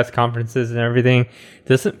press conferences and everything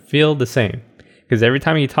doesn't feel the same. Because every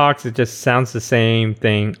time he talks, it just sounds the same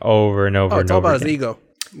thing over and over and over. It's all about his ego.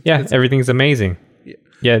 Yeah, everything's amazing.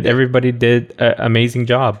 Yeah, everybody did an amazing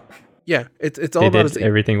job. Yeah, it's all about his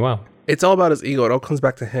everything well. It's all about his ego. It all comes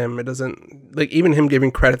back to him. It doesn't, like, even him giving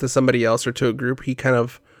credit to somebody else or to a group. He kind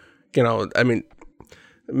of, I mean,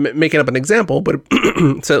 making up an example, but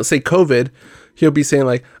so say COVID, he'll be saying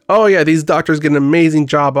like, "Oh yeah, these doctors get an amazing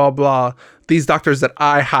job, blah blah. These doctors that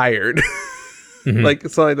I hired." Mm-hmm. Like,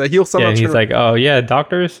 something like that. He'll somehow. Yeah, and he's like, "Oh yeah,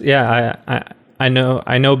 doctors. Yeah, I know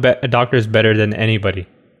doctors better than anybody."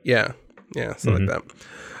 Yeah, something like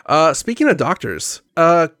that. Speaking of doctors,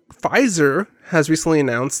 Pfizer has recently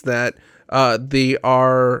announced that the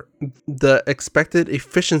expected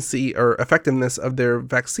efficiency or effectiveness of their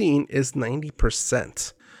vaccine is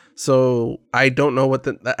 90%. So I didn't know what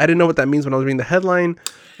that means when I was reading the headline.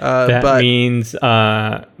 That means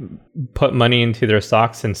put money into their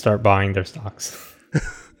stocks and start buying their stocks.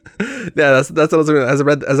 Yeah, that's what I was doing. As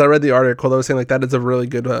I read the article, I was saying like that is a really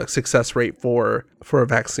good success rate for a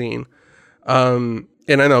vaccine. And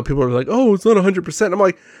I know people are like, "Oh, it's not 100%." I'm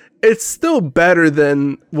like, it's still better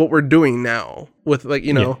than what we're doing now with, like,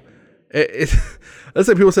 let's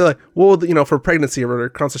say people say like, well, for pregnancy or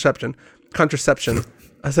contraception.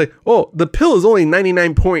 I say, oh, the pill is only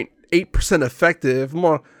 99.8% effective.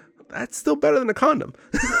 More, that's still better than a condom.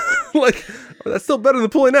 Like, that's still better than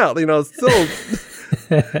pulling out. It's still.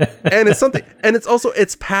 And it's something, and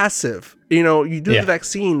it's passive. You do the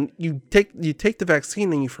vaccine, you take the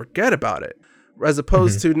vaccine and you forget about it, as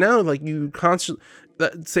opposed to now, like, you constantly.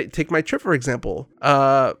 Take my trip for example.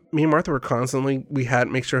 Me and Martha were constantly. We had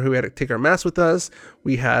make sure we had to take our mask with us.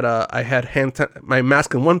 We had I had my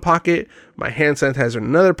mask in one pocket, my hand sanitizer in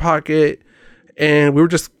another pocket, and we were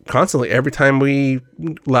just constantly, every time we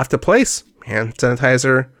left a place, hand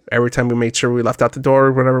sanitizer. Every time we made sure we left out the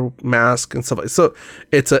door, whatever, mask and stuff like that. So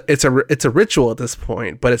it's a ritual at this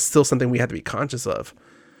point, but it's still something we have to be conscious of.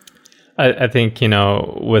 I think,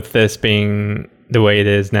 with this being the way it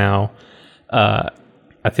is now,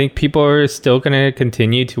 I think people are still going to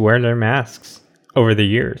continue to wear their masks over the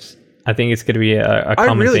years. I think it's going to be a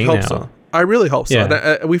common thing now. So. I really hope so.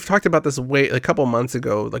 Yeah. And we've talked about this a couple months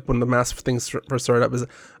ago, like when the mask things first started up.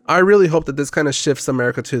 I really hope that this kind of shifts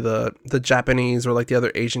America to the Japanese or like the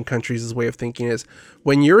other Asian countries' way of thinking is,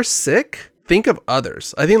 when you're sick, think of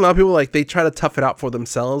others. I think a lot of people, like, they try to tough it out for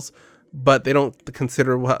themselves, but they don't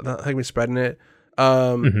consider how we're spreading it.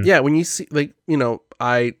 Yeah, when you see, like,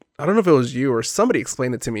 I I don't know if it was you or somebody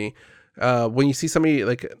explained it to me. When you see somebody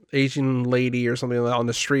like an Asian lady or something like that on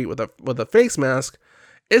the street with a face mask,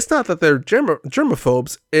 it's not that they're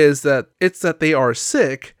germaphobes, it's that they are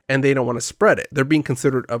sick and they don't want to spread it. They're being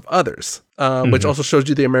considerate of others, which also shows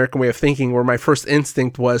you the American way of thinking, where my first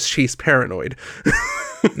instinct was she's paranoid.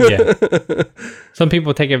 Yeah. Some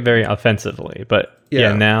people take it very offensively, but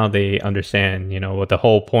now they understand, what the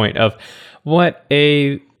whole point of what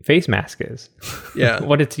a face mask is. Yeah.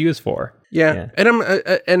 What it's used for. Yeah.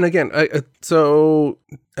 And again, so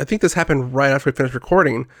I think this happened right after we finished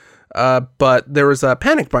recording. But there was a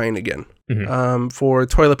panic buying again for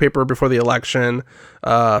toilet paper before the election.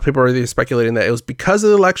 People were either speculating that it was because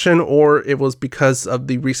of the election or it was because of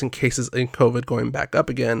the recent cases in COVID going back up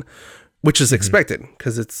again, which is expected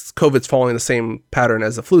because COVID's following the same pattern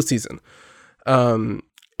as the flu season.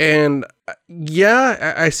 And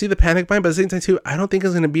I see the panic buying, but at the same time too, I don't think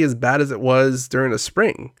it's going to be as bad as it was during the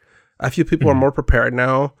spring. I feel people are more prepared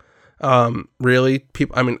now. Really,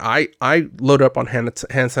 people. I mean, I loaded up on hand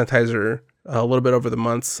sanitizer a little bit over the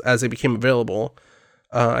months as they became available.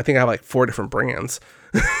 I think I have like 4 different brands.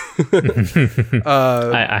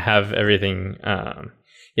 I have everything.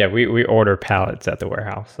 We order pallets at the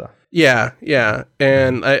warehouse. So. Yeah,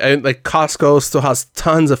 and I like Costco still has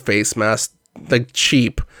tons of face masks, like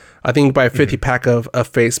cheap. I think buy a 50 pack of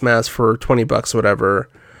face masks for $20 or whatever.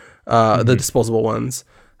 The disposable ones.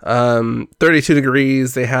 32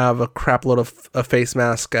 degrees. They have a crap load of a face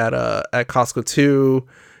mask at Costco too.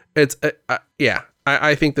 It's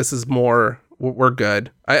I think this is more. We're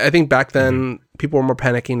good. I think back then people were more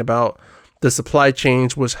panicking about the supply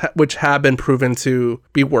chains, which have been proven to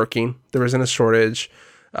be working. There isn't a shortage.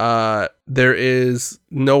 There is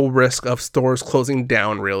no risk of stores closing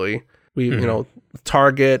down. Really,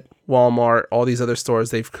 Target, Walmart, all these other stores,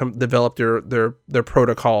 they've developed their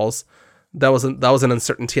protocols. That was an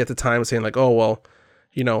uncertainty at the time, saying like, oh well,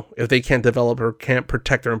 if they can't develop or can't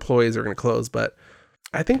protect their employees, they're going to close. But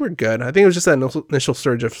I think we're good. I think it was just an initial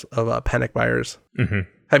surge of panic buyers.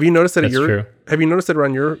 Have you noticed that Have you noticed it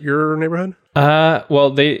around your neighborhood?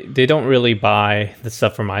 Well, they don't really buy the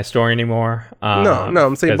stuff from my store anymore. No,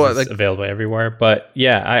 I'm saying, but it's available everywhere. But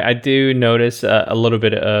yeah, I do notice a little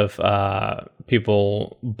bit of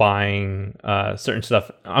people buying certain stuff.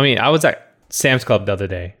 I mean, I was at Sam's Club the other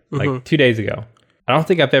day, like 2 days ago. I don't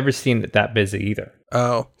think I've ever seen it that busy either.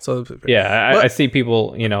 Oh, so yeah, I see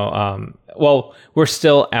people, well, we're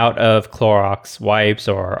still out of Clorox wipes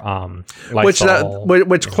or Lysol.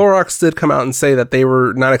 Which Clorox did come out and say that they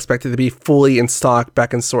were not expected to be fully in stock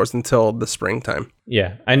back in stores until the springtime.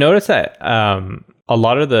 Yeah, I noticed that a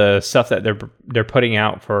lot of the stuff that they're putting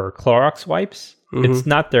out for Clorox wipes, it's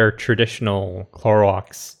not their traditional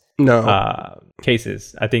Clorox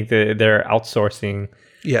cases. I think they're outsourcing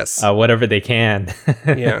whatever they can.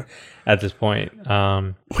 Yeah. At this point,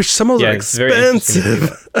 which some of them are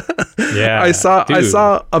expensive. Yeah, I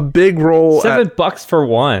saw a big roll. $7 for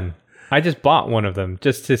one. I just bought one of them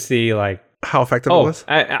just to see like how effective it was.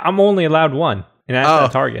 I'm only allowed one, and that's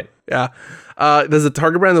at Target. Yeah, there's a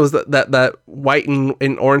Target brand that was that white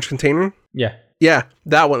and orange container. Yeah,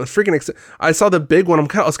 that one was freaking. I saw the big one.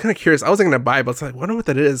 I was kind of curious. I wasn't gonna buy it, but I was like, I wonder what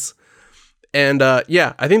that is. And I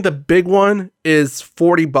think the big one is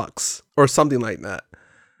 $40 or something like that.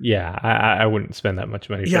 Yeah, I wouldn't spend that much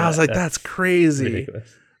money. Yeah, I was like, that's crazy.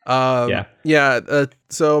 Ridiculous.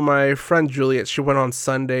 So my friend Juliet, she went on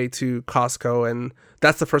Sunday to Costco, and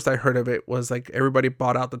that's the first I heard of it. Was like everybody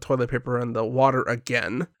bought out the toilet paper and the water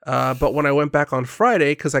again. But when I went back on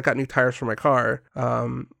Friday, because I got new tires for my car,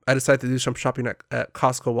 I decided to do some shopping at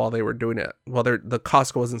Costco while they were doing it. While the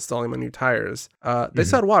Costco was installing my new tires, they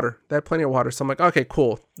still had water. They had plenty of water. So I'm like, okay,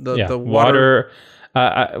 cool. The water.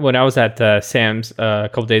 When I was at Sam's a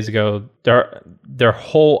couple days ago, their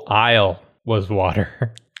whole aisle was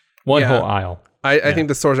water. Whole aisle. I think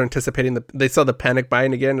the stores are anticipating they saw the panic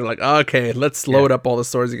buying again. They're like, okay, let's load up all the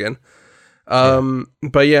stores again. But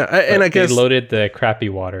I guess they loaded the crappy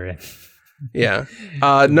water in. Yeah.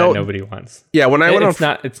 No, nobody wants. Yeah, when I went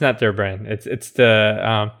it's not their brand. It's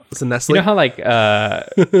the it's a Nestle. You know how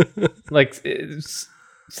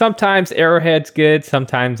sometimes Arrowhead's good,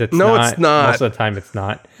 sometimes it's not. No, it's not. Most of the time it's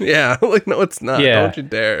not. Yeah, no, it's not. Yeah. Don't you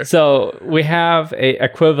dare. So we have a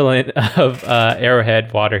equivalent of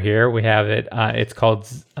Arrowhead water here. We have it. It's called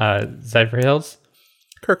Zephyrhills.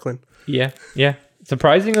 Kirkland. Yeah.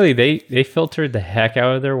 Surprisingly, they filtered the heck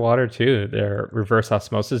out of their water too. Their reverse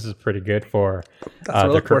osmosis is pretty good for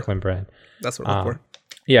the Kirkland brand. That's what I look for.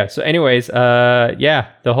 Yeah. So, anyways, the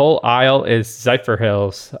whole aisle is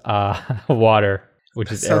Zephyrhills water.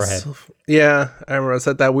 which is Sounds Arrowhead. Yeah, I remember. It's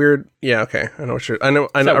that weird. Yeah, okay. I know what you're. I know.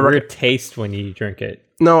 It's a weird taste when you drink it.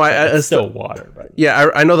 No, It's still water, but yeah,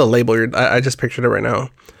 I know the label. I just pictured it right now.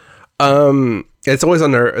 It's always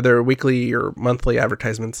on their weekly or monthly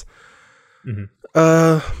advertisements.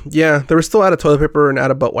 Yeah, they were still out of toilet paper and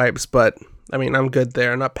out of butt wipes, but I mean, I'm good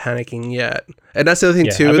there. I'm not panicking yet. And that's the other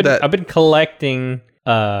thing too. I've been collecting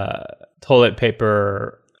toilet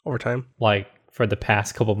paper over time, like for the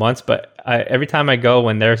past couple months, but every time I go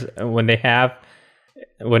when they have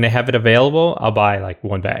it available, I'll buy like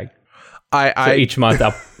one bag. Each month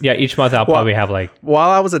I'll probably have like. While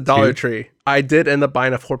I was at Dollar Tree, I did end up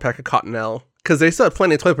buying a 4-pack of Cottonelle because they still have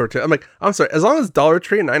plenty of toilet paper too. I'm like, I'm sorry, as long as Dollar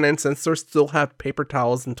Tree and 99-cent stores still have paper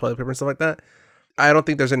towels and toilet paper and stuff like that, I don't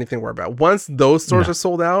think there's anything to worry about. Once those stores are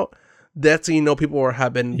sold out, that's when people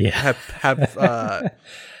have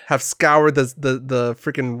scoured the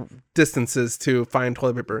freaking distances to find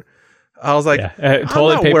toilet paper. I was like,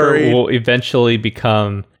 toilet paper will eventually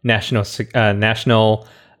become national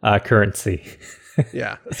currency.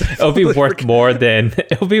 Yeah, it'll be worth more than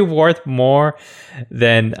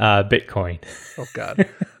Bitcoin. Oh God.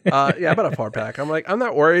 Yeah, about a 4-pack. I'm like, I'm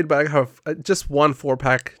not worried, but I have just one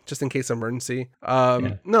 4-pack just in case of emergency.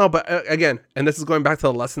 No, but again, and this is going back to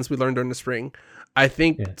the lessons we learned during the spring. I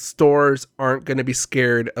think stores aren't going to be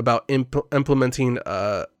scared about implementing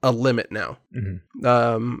a limit now.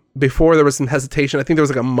 Before there was some hesitation. I think there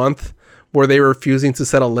was like a month where they were refusing to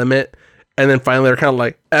set a limit, and then finally they're kind of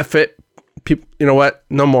like, F it. People, you know what?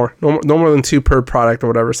 No more than 2 per product or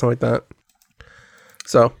whatever, something like that.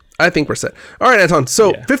 So I think we're set. All right, Anton.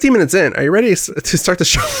 So 15 minutes in, are you ready to start the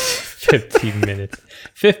show? 50 minutes.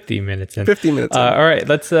 50 minutes in. 50 minutes in. All right,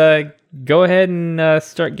 let's go ahead and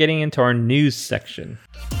start getting into our news section.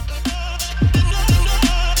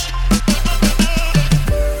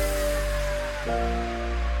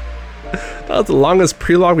 That was the longest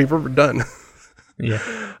pre-log we've ever done. Yeah.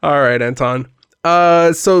 All right, Anton.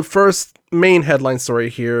 So first main headline story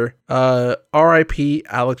here. R.I.P.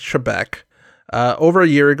 Alex Trebek. Over a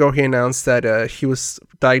year ago, he announced that he was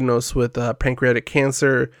diagnosed with pancreatic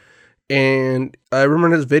cancer. And I remember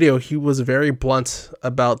in his video, he was very blunt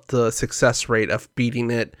about the success rate of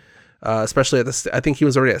beating it, especially I think he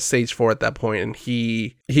was already at stage 4 at that point, and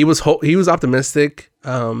he was optimistic.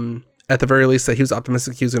 At the very least, that he was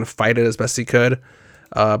optimistic he was going to fight it as best he could.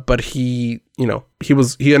 But he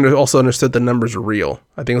also understood the numbers are real.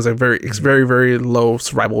 I think it was a very, very low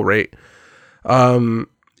survival rate.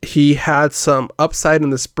 He had some upside in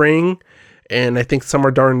the spring, and I think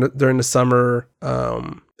somewhere during the summer,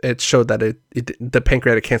 it showed that the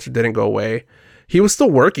pancreatic cancer didn't go away. He was still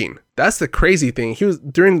working. That's the crazy thing. He was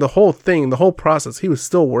during the whole process. He was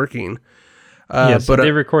still working. But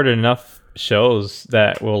they recorded enough shows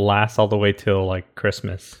that will last all the way till like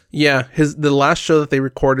Christmas. Yeah, the last show that they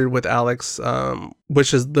recorded with Alex,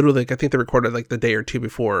 which is literally I think they recorded like the day or two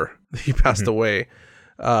before he passed away.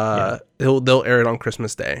 They'll air it on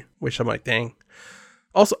Christmas Day, which I'm like, dang.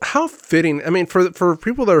 Also, how fitting. I mean, for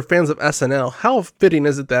people that are fans of SNL, how fitting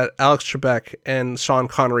is it that Alex Trebek and Sean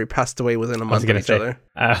Connery passed away within a month of each other?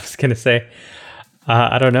 I was gonna say,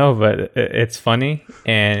 I don't know, but it's funny,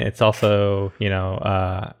 and it's also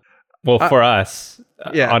for us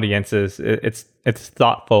audiences, it's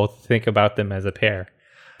thoughtful to think about them as a pair.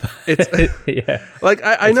 It's like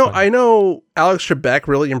I know Alex Trebek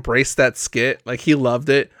really embraced that skit. Like he loved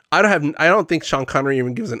it. I don't think Sean Connery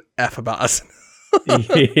even gives an F about us.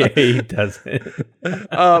 He doesn't.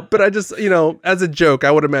 But I just, as a joke,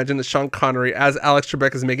 I would imagine that Sean Connery, as Alex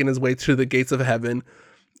Trebek is making his way through the gates of heaven,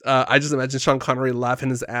 I just imagine Sean Connery laughing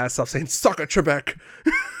his ass off saying, "Suck it, Trebek."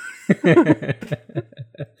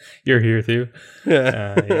 You're here too.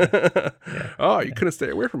 Yeah. Oh, you couldn't stay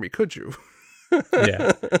away from me, could you?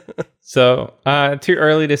 Yeah. So too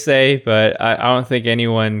early to say, but I don't think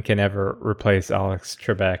anyone can ever replace Alex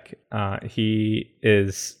Trebek. He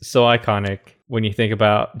is so iconic. When you think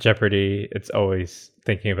about Jeopardy, it's always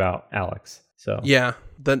thinking about Alex. So yeah,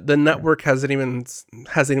 the network hasn't even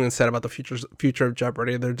said about the future of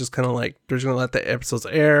Jeopardy. They're just kind of like they're just gonna let the episodes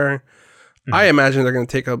air. Mm-hmm. I imagine they're gonna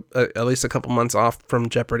take at least a couple months off from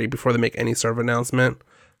Jeopardy before they make any sort of announcement.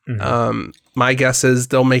 Mm-hmm. My guess is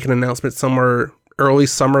they'll make an announcement somewhere early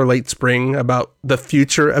summer, late spring about the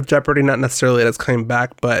future of Jeopardy. Not necessarily that it's coming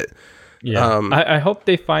back, but yeah, I hope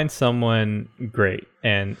they find someone great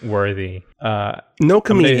and worthy. No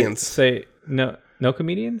comedians. No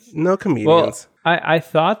comedians. No comedians. Well, I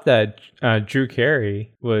thought that Drew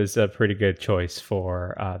Carey was a pretty good choice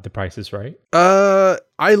for The Price is Right. I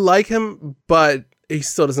like him, but he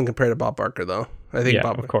still doesn't compare to Bob Barker, though. I think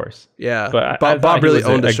Bob, of course. Yeah, but Bob really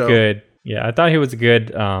owned the show. I thought he was a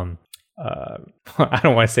good I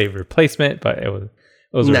don't want to say replacement, but it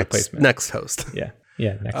was a replacement. Next host. Yeah,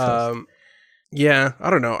 next host. Yeah, I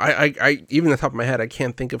don't know. I even off the top of my head, I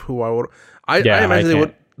can't think of who I would. I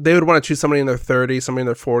imagine they would want to choose somebody in their 30s, somebody in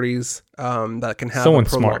their 40s, that can have someone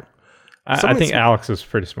smart. I think Alex was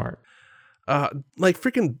pretty smart. Like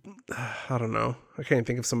freaking, I don't know. I can't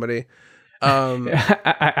think of somebody.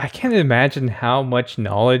 I can't imagine how much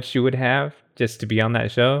knowledge you would have just to be on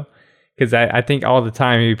that show. Because I think all the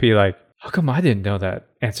time you'd be like, how come I didn't know that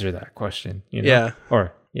answer to that question? You know? Yeah.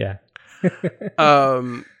 Or, yeah.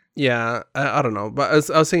 Yeah, I don't know. But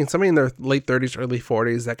I was saying somebody in their late 30s, early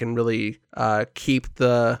 40s that can really keep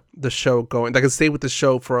the show going. That can stay with the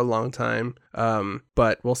show for a long time.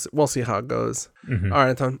 But we'll see how it goes. Mm-hmm. All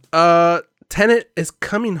right, Tom. Tenet is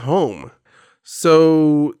coming home.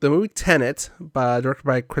 So the movie Tenet, directed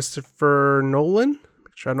by Christopher Nolan.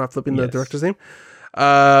 Make sure I'm not flipping the director's name.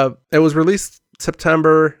 It was released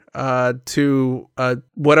September to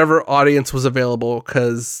whatever audience was available,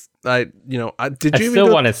 because I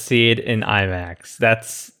still want to see it in IMAX.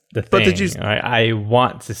 That's the thing. But did you? I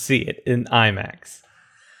want to see it in IMAX.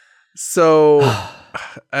 So,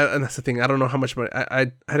 and that's the thing. I don't know how much money.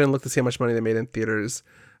 I didn't look to see how much money they made in theaters.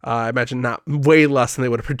 I imagine not way less than they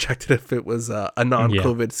would have projected if it was a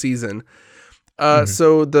non-COVID season.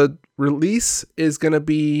 So the release is going to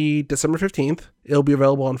be December 15th. It'll be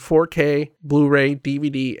available on 4K, Blu-ray,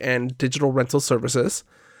 DVD, and digital rental services.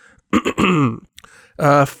 The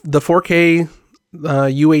 4K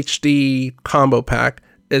UHD combo pack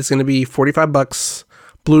is going to be $45,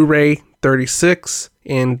 Blu-ray $36,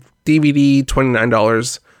 and DVD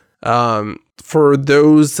 $29. For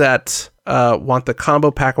those that want the combo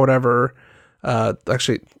pack or whatever,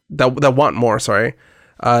 actually that want more, sorry.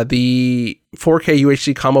 The 4K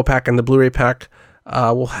UHD combo pack and the Blu-ray pack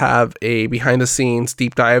will have a behind-the-scenes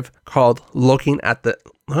deep dive called "Looking at the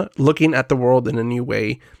World in a New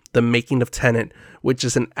Way: The Making of Tenet," which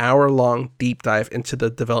is an hour-long deep dive into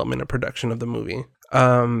the development and production of the movie.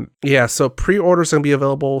 So pre-orders are going to be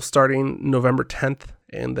available starting November 10th,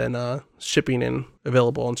 and then shipping and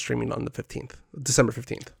available and streaming on the 15th, December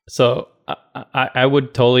 15th. So I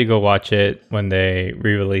would totally go watch it when they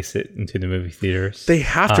re-release it into the movie theaters. They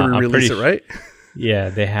have to re-release it, right? Yeah,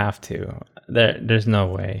 they have to. There's no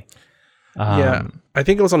way. Yeah, I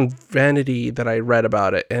think it was on Vanity that I read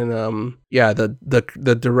about it, and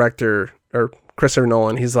the director, or Christopher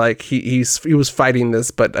Nolan, he's like he was fighting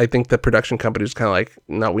this, but I think the production company was kind of like,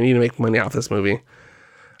 no, we need to make money off this movie.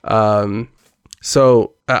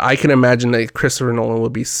 So I can imagine that Christopher Nolan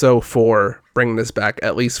would be so for bringing this back,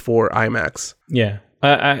 at least for IMAX. Yeah,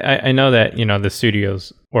 I know that, the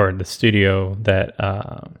studios, or the studio that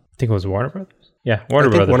I think it was Warner Brothers. Yeah, Warner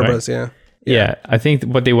Brothers. Yeah, I think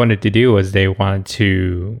what they wanted to do was they wanted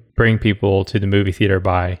to bring people to the movie theater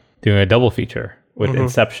by doing a double feature with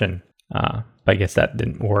Inception. But I guess that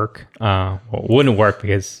didn't work. It wouldn't work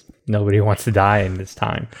because nobody wants to die in this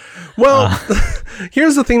time. Well,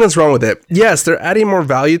 here's the thing that's wrong with it. Yes, they're adding more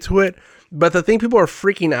value to it, but the thing people are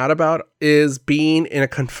freaking out about is being in a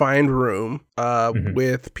confined room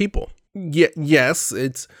with people. Yes,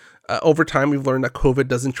 it's over time we've learned that COVID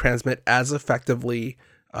doesn't transmit as effectively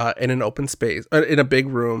in an open space, in a big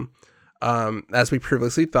room, as we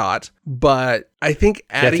previously thought. But I think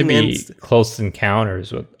adding in close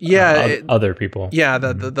encounters with other people. Yeah,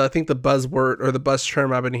 I think the buzzword or the buzz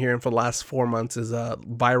term I've been hearing for the last 4 months is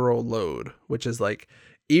viral load, which is like,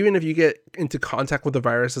 even if you get into contact with the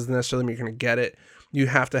virus, doesn't necessarily mean you're going to get it. You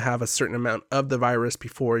have to have a certain amount of the virus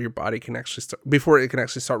before your body can actually start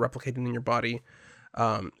replicating in your body,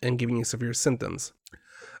 and giving you severe symptoms.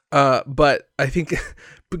 But I think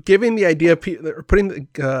giving the idea of putting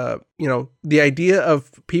the idea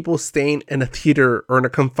of people staying in a theater or in a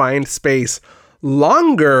confined space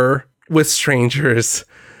longer with strangers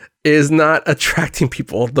is not attracting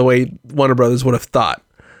people the way Warner Brothers would have thought.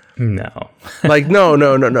 No. Like, no.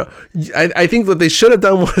 I think what they should have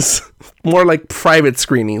done was more like private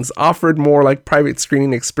screenings, offered more like private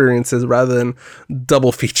screening experiences rather than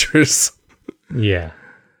double features. Yeah.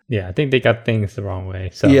 Yeah, I think they got things the wrong way.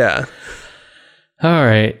 So yeah. All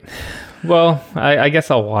right. Well, I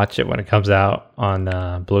guess I'll watch it when it comes out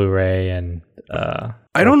on Blu-ray and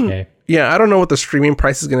I don't know what the streaming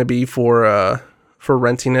price is going to be for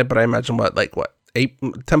renting it, but I imagine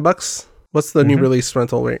 $10? What's the new release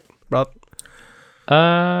rental rate? About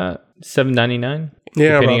 $7.99.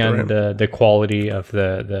 Yeah, depending on the quality of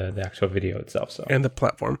the actual video itself. So, and the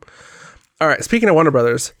platform. All right, speaking of Warner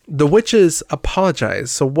Brothers, The Witches apologize.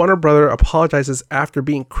 So Warner Brother apologizes after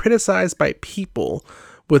being criticized by people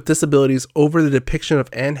with disabilities over the depiction of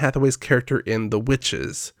Anne Hathaway's character in The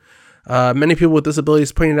Witches. Many people with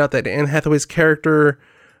disabilities pointed out that Anne Hathaway's character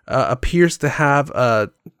appears to have a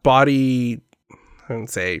body, I wouldn't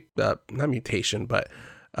say, not mutation, but,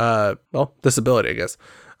 disability, I guess,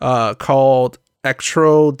 called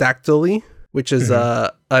ectrodactyly, which is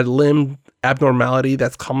a limb abnormality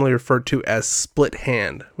that's commonly referred to as split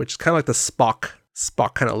hand, which is kind of like the Spock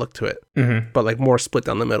kind of look to it, but like more split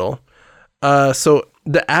down the middle. So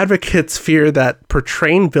the advocates fear that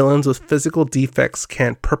portraying villains with physical defects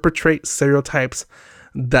can perpetrate stereotypes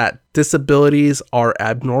that disabilities are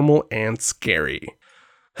abnormal and scary.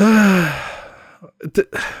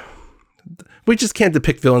 We just can't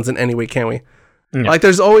depict villains in any way, can we? Yeah. Like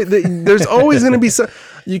there's always going to be some,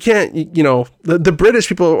 you can't, the British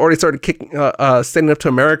people already started standing up to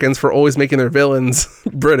Americans for always making their villains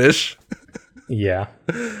British. Yeah.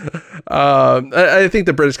 I think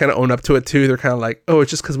the British kind of own up to it too. They're kind of like, oh, it's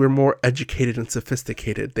just because we're more educated and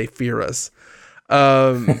sophisticated. They fear us.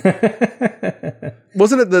 Wasn't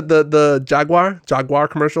it the Jaguar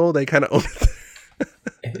commercial? They kind of own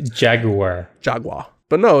it. Jaguar.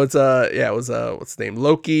 But no, it's it was what's the name?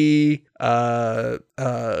 Loki, Sir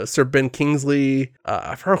Ben Kingsley.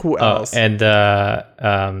 I forgot who else. And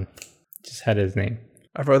just had his name.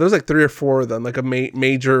 I forgot. There's like 3 or 4 of them, like a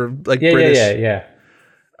major like British. Yeah.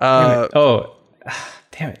 Damn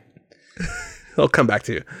it. I'll come back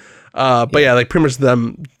to you. But yeah, like pretty much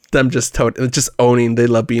them just owning. They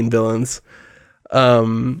love being villains.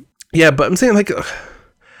 Yeah, but I'm saying like,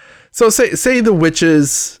 so say The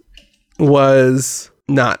Witches was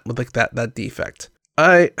not with like that defect.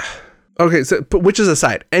 So but Witches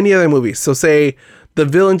aside, any other movie. So say the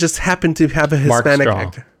villain just happened to have a Hispanic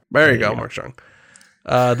actor. There you go, Mark Strong.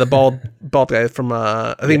 The bald guy from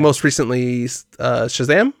I think most recently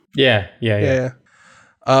Shazam. Yeah.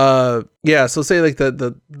 So say like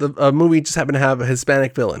the movie just happened to have a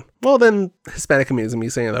Hispanic villain. Well, then Hispanic community is me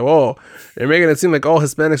saying like, whoa, they're making it seem like all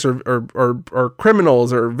Hispanics are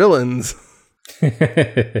criminals or villains.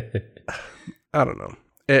 I don't know.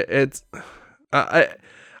 It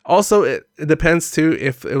depends too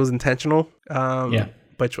if it was intentional. But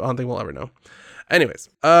I don't think we'll ever know. Anyways,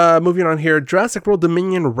 moving on here, Jurassic World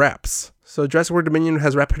Dominion wraps. So Jurassic World Dominion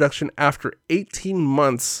has wrapped production after 18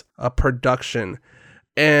 months of production.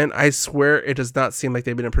 And I swear it does not seem like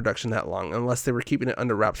they've been in production that long, unless they were keeping it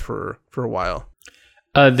under wraps for a while.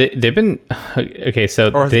 They've been, okay,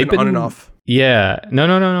 so or they've been on and off. Yeah,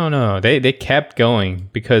 no. They kept going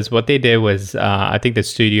because what they did was, I think the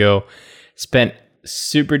studio spent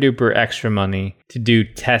super duper extra money to do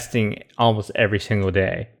testing almost every single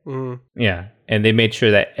day. Yeah, and they made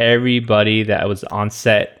sure that everybody that was on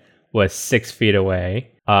set was 6 feet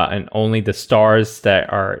away, and only the stars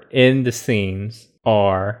that are in the scenes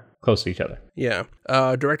are close to each other. Yeah.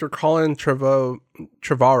 Director Colin Trevorrow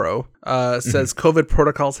says COVID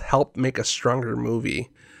protocols help make a stronger movie.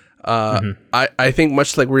 I think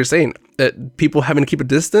much like we were saying, that people having to keep a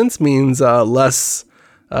distance means less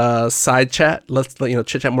side chat, less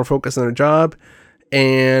chit chat, more focus on their job,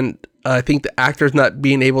 and I think the actors not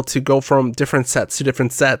being able to go from different sets to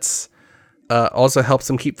different sets also helps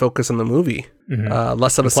them keep focus on the movie.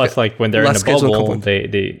 Less of a plus, like when they're in a bubble,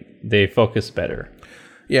 they focus better.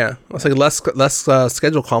 Yeah, it's like less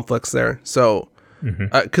schedule conflicts there. So,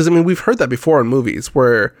 because we've heard that before in movies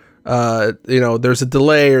where there's a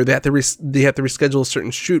delay or they have to reschedule a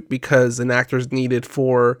certain shoot because an actor is needed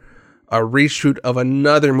for a reshoot of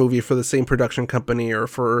another movie for the same production company or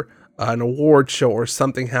for an award show or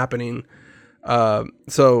something happening.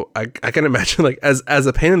 So I can imagine like as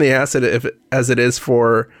a pain in the ass as it is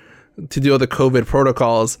to deal with the COVID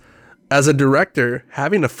protocols, as a director,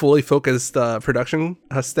 having a fully focused production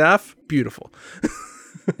staff, beautiful.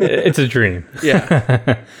 It's a dream.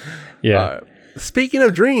 Yeah. Yeah. Speaking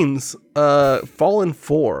of dreams, Fallen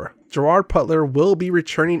 4. Gerard Butler will be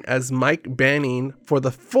returning as Mike Banning for the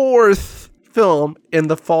 4th film in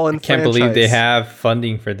the Fallen franchise. Can't believe they have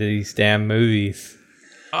funding for these damn movies.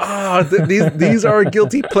 These are a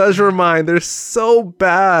guilty pleasure of mine. They're so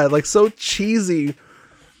bad, like so cheesy,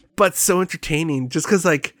 but so entertaining. Just because,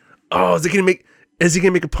 like, is he gonna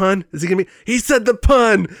make a pun? He said the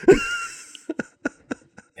pun.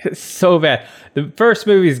 It's so bad. The first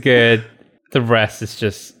movie's good. The rest is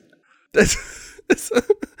just.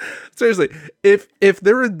 Seriously, if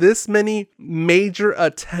there were this many major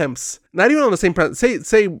attempts, not even on the same president,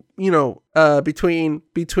 say between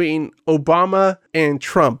Obama and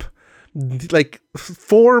Trump, like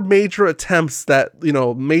 4 major attempts that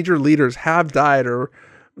major leaders have died or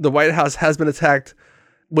the White House has been attacked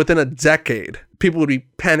within a decade, people would be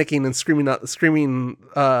panicking and scream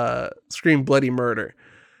bloody murder.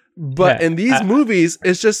 But in these movies,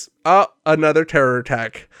 it's just another terror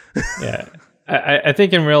attack. Yeah. I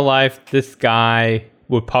think in real life, this guy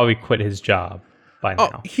would probably quit his job by now.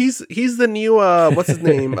 Oh, he's the new what's his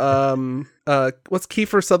name? What's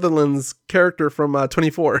Kiefer Sutherland's character from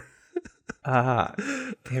 24? Damn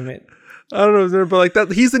it. I don't know his name, but like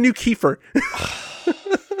that, he's the new Kiefer.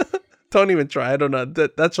 Don't even try. I don't know.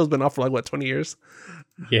 That show's been off for like what, 20 years?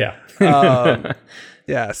 Yeah.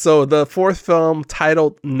 Yeah. So the fourth film,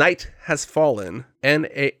 titled Night Has Fallen,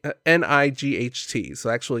 Night. So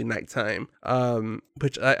actually nighttime.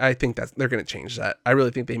 Which I think they're gonna change that. I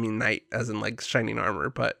really think they mean night as in like shining armor,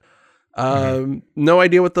 but no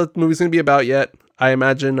idea what the movie's gonna be about yet. I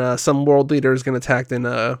imagine some world leader is gonna attack,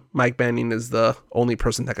 and Mike Banning is the only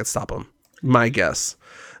person that could stop him. My guess.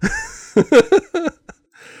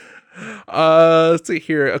 Let's see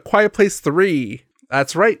here. A Quiet Place 3.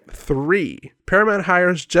 That's right, 3. Paramount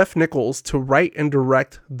hires Jeff Nichols to write and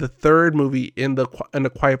direct the third movie in the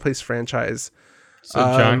Quiet Place franchise. So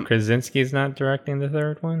John Krasinski's not directing the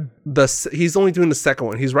third one? He's only doing the second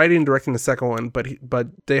one. He's writing and directing the second one, but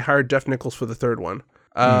they hired Jeff Nichols for the third one.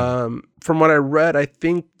 From what I read, I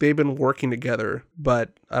think they've been working together, but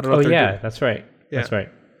I don't know. Oh yeah, that's right. Yeah. That's right.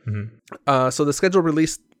 Mm-hmm. So the schedule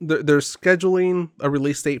released. They're scheduling a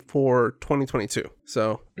release date for 2022.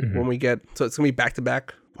 So when we get, so it's gonna be back to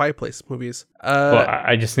back Quiet Place movies. Well,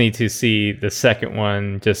 I just need to see the second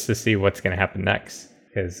one just to see what's gonna happen next,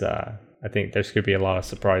 because I think there's gonna be a lot of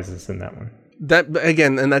surprises in that one. That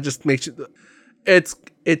again, and that just makes you.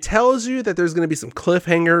 It tells you that there's gonna be some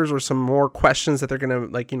cliffhangers or some more questions that they're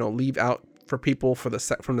gonna leave out for people from the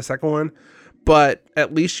second one. But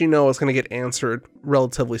at least it's going to get answered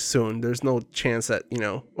relatively soon. There's no chance that,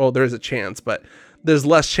 well, there is a chance, but there's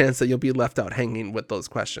less chance that you'll be left out hanging with those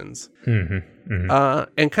questions. And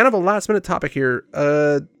kind of a last minute topic here.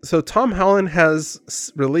 So Tom Holland has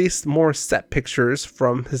released more set pictures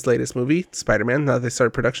from his latest movie, Spider-Man, now that they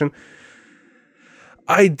started production.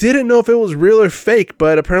 I didn't know if it was real or fake,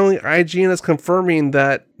 but apparently IGN is confirming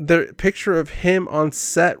that the picture of him on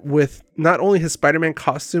set with not only his Spider-Man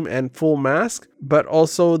costume and full mask, but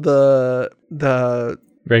also the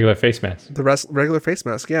regular face mask. The regular face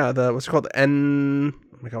mask, yeah. What's it called? Oh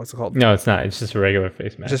my god, what's it called? No, it's not. It's just a regular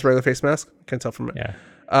face mask. Just regular face mask. Can't tell from it. Yeah,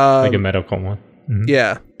 like a medical one. Mm-hmm.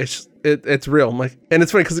 Yeah, it's real. I'm like, and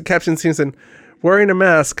it's funny because the caption seems in wearing a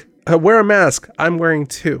mask. Wear a mask. I'm wearing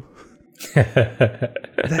two. That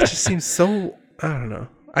just seems so, I don't know.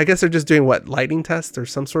 I guess they're just doing lighting tests or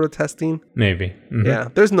some sort of testing. Maybe. Mm-hmm. Yeah,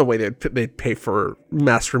 there's no way they'd pay for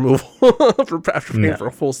mask removal after paying for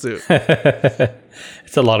a full suit.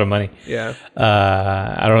 It's a lot of money. Yeah.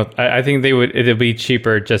 I think it'll be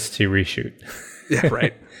cheaper just to reshoot. Yeah,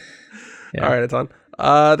 right. Yeah. All right, Anton.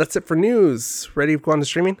 That's it for news. Ready to go on to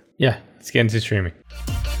streaming? Yeah, let's get into streaming.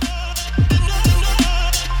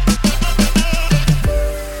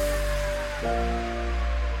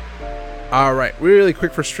 All right, really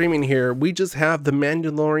quick for streaming here. We just have The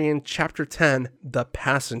Mandalorian Chapter 10, The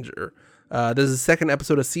Passenger. This is the second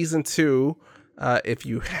episode of Season 2. If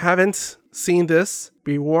you haven't seen this,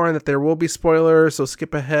 be warned that there will be spoilers, so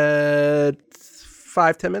skip ahead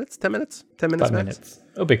 10 minutes? 10 minutes? 10 minutes 5 max? minutes.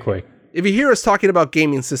 It'll be quick. If you hear us talking about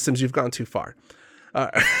gaming systems, you've gone too far.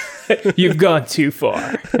 You've gone too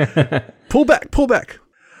far. Pull back.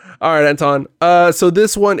 All right, Anton. So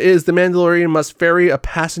this one is The Mandalorian must ferry a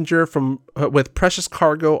passenger with precious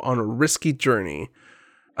cargo on a risky journey.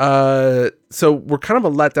 So we're kind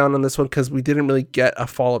of a letdown on this one because we didn't really get a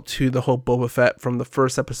follow-up to the whole Boba Fett from the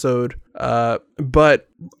first episode. But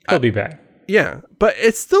I'll be back. Yeah, but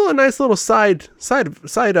it's still a nice little side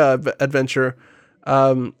adventure.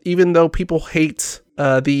 Even though people hate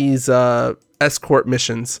these escort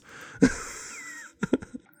missions.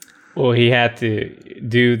 Well, he had to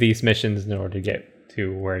do these missions in order to get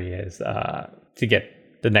to where he is, to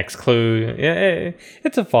get the next clue. Yeah,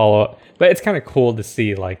 it's a follow-up, but it's kind of cool to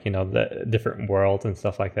see, the different worlds and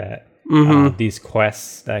stuff like that. Mm-hmm. These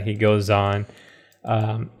quests that he goes on.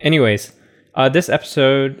 Anyways, this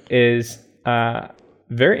episode is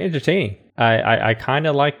very entertaining. I kind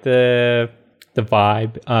of like the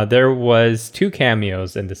vibe. There was 2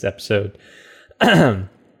 cameos in this episode.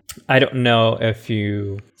 I don't know if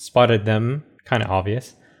you spotted them, kind of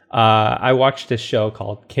obvious. I watched this show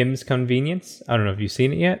called Kim's Convenience. I don't know if you've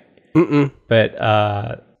seen it yet. Mm-mm. But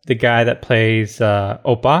the guy that plays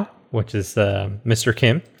Oppa, which is Mr.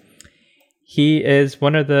 Kim, he is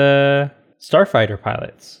one of the Starfighter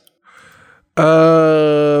pilots.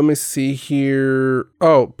 Let me see here.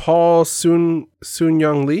 Oh, Paul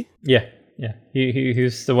Sun-Young Lee? Yeah.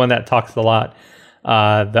 He's the one that talks a lot.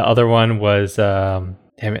 The other one was...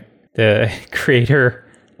 damn it, the creator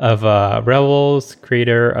of Rebels,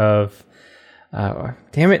 creator of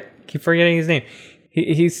damn it, keep forgetting his name.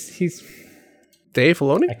 He's Dave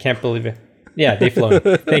Filoni? I can't believe it. Yeah, Dave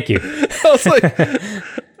Filoni. Thank you.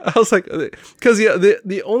 I was like, because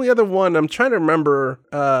the only other one I'm trying to remember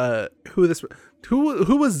who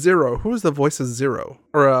was Zero? Who was the voice of Zero?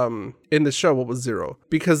 Or in the show, what was Zero?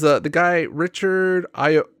 Because the guy Richard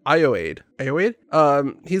Ayoade,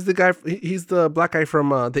 he's the guy. He's the black guy from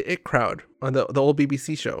the It Crowd on the old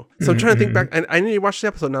BBC show. So I'm trying to think back, and I need to watch the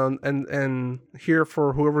episode now and hear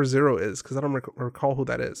for whoever Zero is, because I don't recall who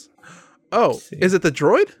that is. Oh, is it the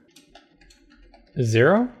droid?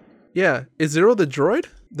 Zero? Yeah, is Zero the droid?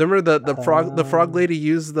 Remember the frog lady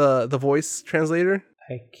used the voice translator?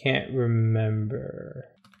 I can't remember.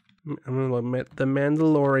 I'm gonna look the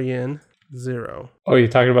Mandalorian Zero. Oh, you're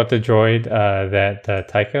talking about the droid that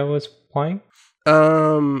Taika was playing?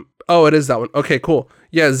 Oh, it is that one. Okay, cool.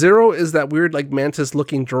 Yeah, Zero is that weird like mantis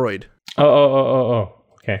looking droid. Oh.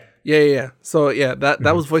 Okay. Yeah. So yeah,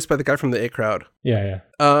 that was voiced by the guy from the It Crowd. Yeah.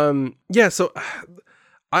 Yeah. So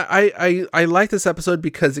I like this episode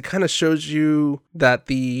because it kind of shows you that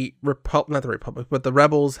not the Republic, but the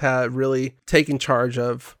Rebels have really taken charge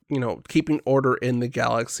of, keeping order in the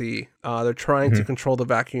galaxy. They're trying to control the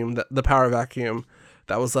vacuum, the power vacuum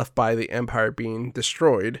that was left by the Empire being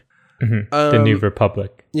destroyed. The New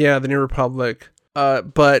Republic. Yeah, the New Republic.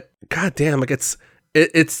 But goddamn, like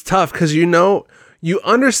it's tough because you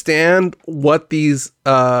understand what these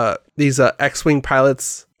X-wing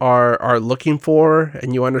pilots are looking for,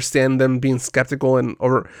 and you understand them being skeptical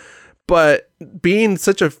but being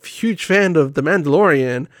such a huge fan of The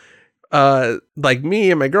Mandalorian, like me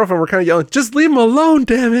and my girlfriend were kind of yelling, just leave him alone,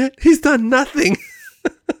 damn it, he's done nothing.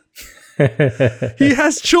 He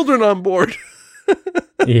has children on board.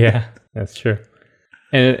 Yeah, that's true.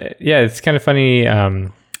 And it's kind of funny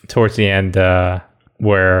towards the end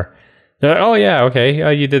where they're like, oh yeah,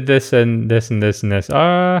 okay, you did this and this and this and this,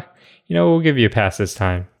 we'll give you a pass this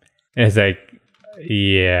time. And it's like,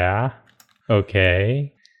 yeah,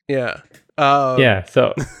 okay. Yeah.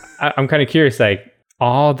 So I'm kind of curious, like,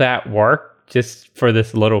 all that work just for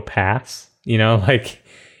this little pass, like,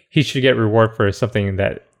 he should get reward for something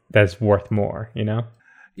that's worth more,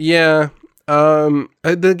 Yeah.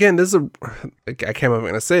 Again, this is I can't remember I'm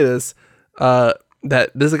going to say this,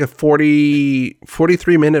 that this is like a 43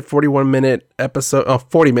 minute, 41 minute episode,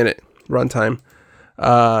 40 minute runtime.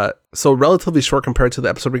 So relatively short compared to the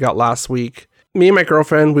episode we got last week. Me and my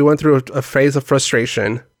girlfriend, we went through a phase of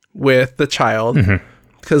frustration with the child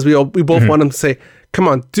because we both want him to say, come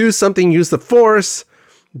on, do something, use the Force.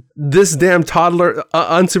 This damn toddler,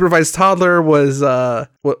 unsupervised toddler was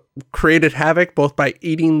what created havoc both by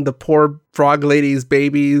eating the poor frog lady's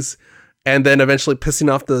babies and then eventually pissing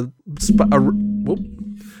off the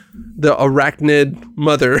arachnid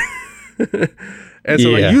mother. And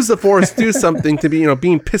so use the Force, do something to be,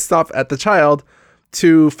 being pissed off at the child,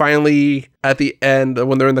 to finally at the end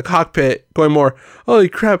when they're in the cockpit going more, holy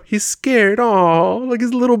crap, he's scared. Oh, like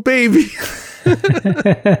his little baby.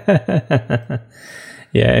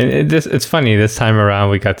 Yeah, and it's funny. This time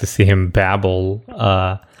around, we got to see him babble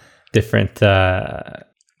different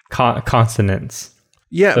consonants.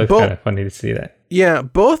 Yeah, so it's kind of funny to see that. Yeah,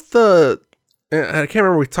 both I can't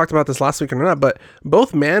remember if we talked about this last week or not, but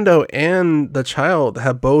both Mando and the child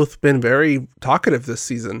have both been very talkative this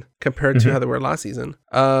season compared to how they were last season.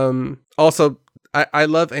 Also, I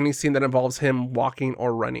love any scene that involves him walking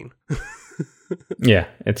or running. Yeah,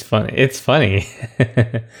 it's funny. It's funny.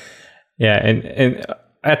 Yeah, and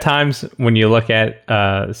at times when you look at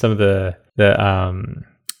some of the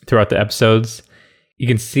throughout the episodes, you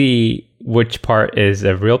can see which part is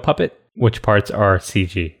a real puppet, which parts are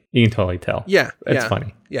CG. You can totally tell. Yeah. It's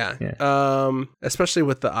funny. Yeah. Especially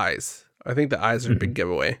with the eyes. I think the eyes are a big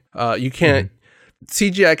giveaway. You can't...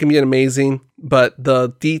 CGI can be amazing, but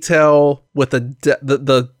the detail with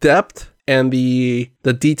the depth and the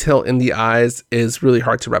detail in the eyes is really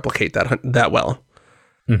hard to replicate that well.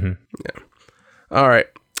 Yeah. All right.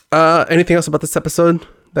 Anything else about this episode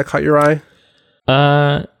that caught your eye?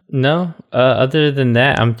 No. Other than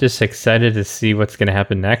that, I'm just excited to see what's going to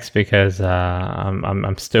happen next because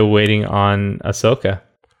I'm still waiting on Ahsoka.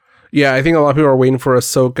 Yeah, I think a lot of people are waiting for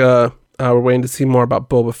Ahsoka. We're waiting to see more about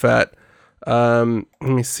Boba Fett. Let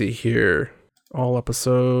me see here. All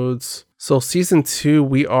episodes. So season 2,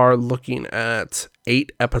 we are looking at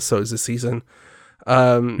 8 episodes this season.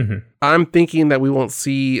 I'm thinking that we won't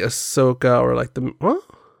see Ahsoka or like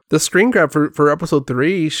the screen grab for episode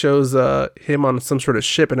 3 shows him on some sort of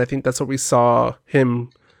ship, and I think that's what we saw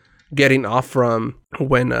him getting off from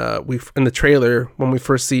when in the trailer when we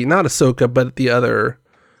first see not Ahsoka but the other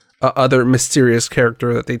other mysterious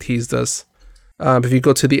character that they teased us. If you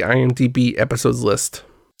go to the IMDb episodes list.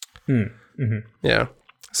 Mm-hmm. Yeah.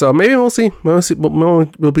 So maybe we'll see.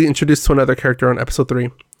 We'll be introduced to another character on episode 3.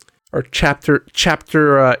 Or chapter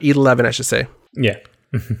 11, I should say. Yeah.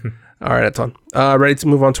 All right, Anton. Ready to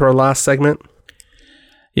move on to our last segment?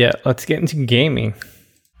 Yeah, let's get into gaming.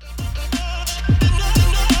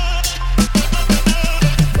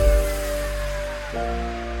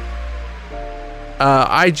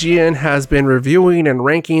 IGN has been reviewing and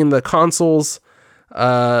ranking the consoles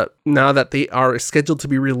now that they are scheduled to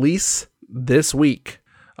be released this week.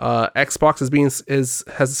 Xbox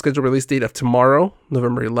has a scheduled release date of tomorrow,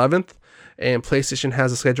 November 11th, and PlayStation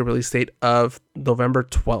has a scheduled release date of November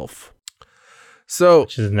 12th. So,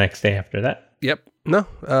 which is the next day after that. Yep. No,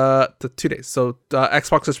 the 2 days. So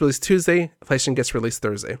Xbox is released Tuesday, PlayStation gets released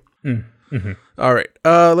Thursday. Mm-hmm. All right.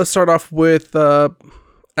 Let's start off with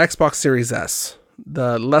Xbox Series S.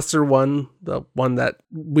 The lesser one, the one that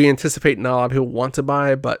we anticipate not a lot of people want to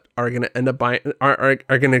buy, but are going to end up buying, are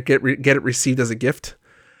going to get it received as a gift.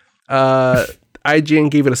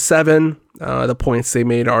 IGN gave it a 7. The points they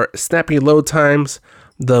made are snappy load times.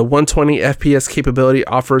 The 120 FPS capability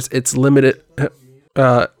offers its limited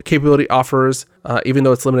even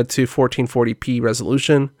though it's limited to 1440p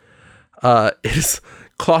resolution. It is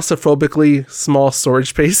claustrophobically small storage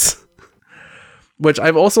space. Which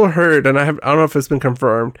I've also heard, and I don't know if it's been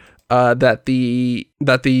confirmed, that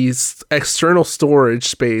these external storage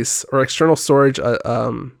space or external storage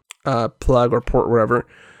plug or port, whatever,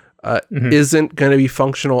 isn't going to be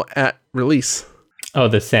functional at release. Oh,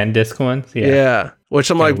 the SanDisk ones? Yeah.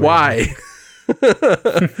 Which I'm like, why?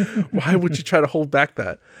 Why would you try to hold back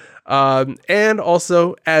that? And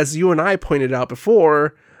also, as you and I pointed out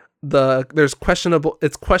before, it's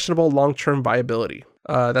questionable long-term viability.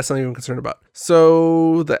 That's something I'm concerned about.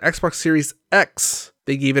 So the Xbox Series X,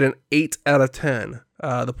 they gave it an 8 out of 10.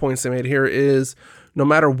 The points they made here is, no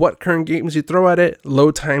matter what current games you throw at it,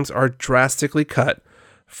 load times are drastically cut.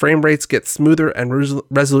 Frame rates get smoother and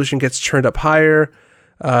resolution gets turned up higher.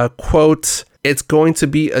 Quote, it's going to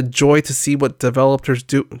be a joy to see what developers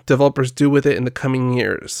do with it in the coming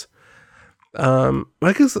years. I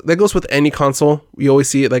guess that goes with any console. We always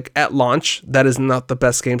see it like at launch. That is not the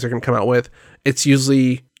best games they're going to come out with. It's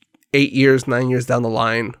usually 8 years, 9 years down the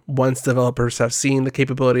line. Once developers have seen the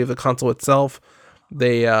capability of the console itself,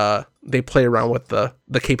 they play around with the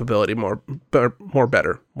capability more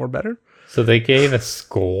better. So they gave a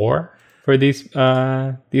score for these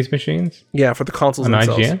machines? Yeah, for the consoles on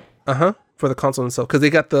themselves. IGN? For the console themselves, because they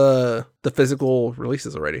got the physical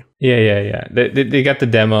releases already. Yeah. They got the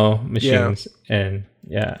demo machines, and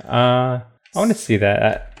I want to see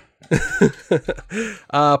that.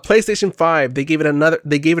 PlayStation 5, they gave it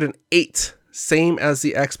an 8, same as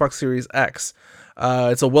the Xbox Series X.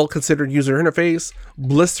 It's a well-considered user interface,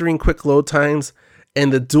 blistering quick load times,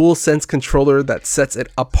 and the DualSense controller that sets it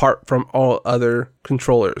apart from all other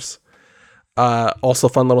controllers. Also,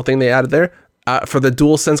 fun little thing they added there. For the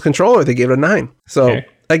DualSense controller, they gave it a 9. So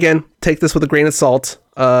again, take this with a grain of salt.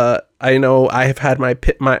 I know I have had my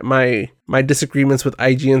disagreements with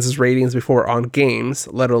IGN's ratings before on games,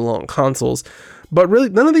 let alone consoles. But really,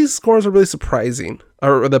 none of these scores are really surprising,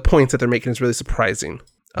 or the points that they're making is really surprising.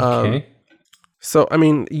 So I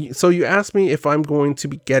mean, so you asked me if I'm going to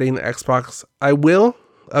be getting the Xbox. I will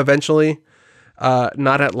eventually.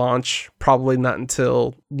 Not at launch, probably not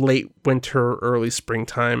until late winter, early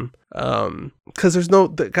springtime. Because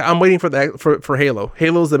I'm waiting for Halo.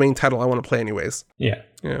 Halo is the main title I want to play anyways. Yeah.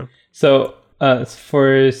 So,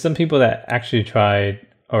 for some people that actually tried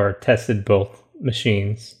or tested both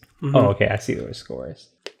machines, I see those scores.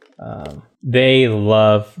 They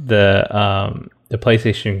love the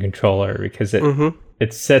PlayStation controller because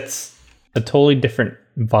it sets a totally different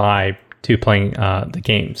vibe to playing the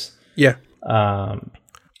games. Yeah.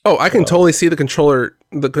 I can totally see the controller,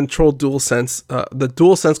 the control DualSense, the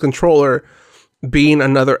DualSense controller being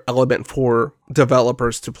another element for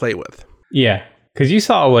developers to play with. Yeah, because you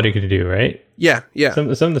saw what it could do, right? Yeah. Some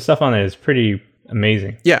of the stuff on it is pretty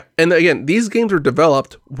amazing. Yeah, and again, these games were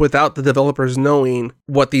developed without the developers knowing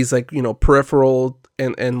what these peripheral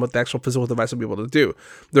and what the actual physical device would be able to do.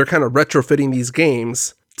 They're kind of retrofitting these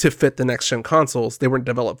games to fit the next gen consoles. They weren't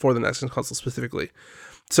developed for the next gen console specifically.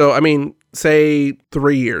 So, I mean, say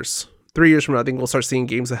 3 years. 3 years from now, I think we'll start seeing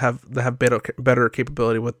games that have better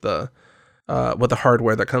capability with the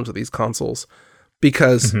hardware that comes with these consoles,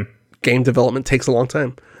 because game development takes a long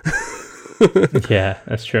time. Yeah,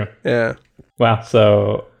 that's true. Yeah. Wow.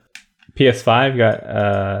 So PS5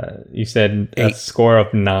 got you said 8. A score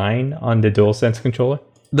of 9 on the DualSense controller.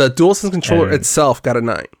 The DualSense controller And- itself got a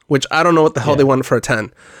 9, which I don't know what the hell they wanted for a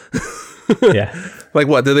 10. Yeah. Like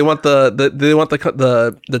what? Do they want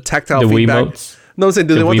the tactile The feedback? Wiimotes. No, I'm saying,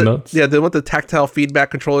 do they want Wiimotes? they want the tactile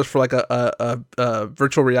feedback controllers for like a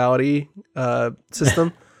virtual reality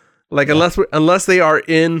system? Like unless they are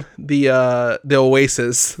in the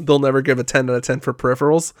Oasis, they'll never give a 10 out of 10 for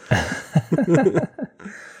peripherals.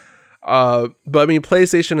 But I mean,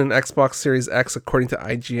 PlayStation and Xbox Series X, according to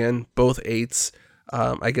IGN, both 8s.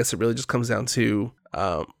 I guess it really just comes down to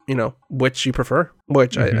which you prefer.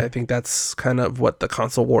 Which I think that's kind of what the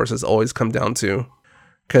console wars has always come down to,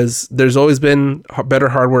 because there's always been better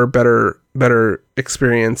hardware, better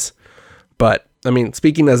experience. But I mean,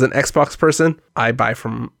 speaking as an Xbox person, I buy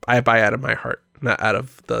out of my heart, not out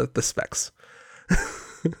of the specs.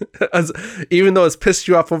 Even though it's pissed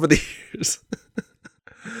you off over the years.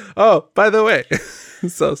 Oh, by the way,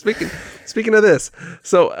 so speaking of this,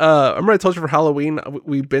 so remember I told you for Halloween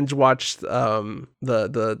we binge watched the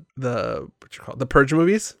Purge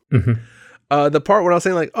movies. Mm-hmm. The part where I was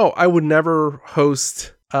saying like, oh, I would never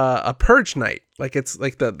host a Purge night, like it's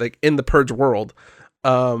like in the Purge world.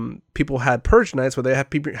 People had Purge nights where they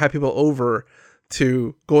had people over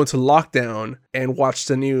to go into lockdown and watch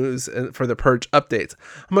the news for the Purge updates.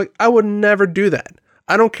 I'm like, I would never do that.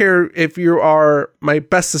 I don't care if you are my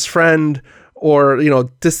bestest friend or,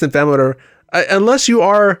 distant family, or unless you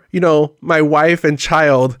are, my wife and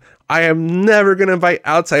child, I am never going to invite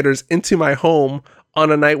outsiders into my home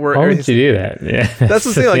on a night where Why would you do that? Yeah. That's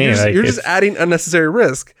the thing. Like, you're just adding unnecessary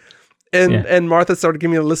risk. And Martha started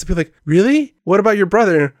giving me a list of people like, really? What about your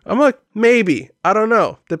brother? I'm like, maybe. I don't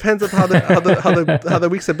know. Depends on how the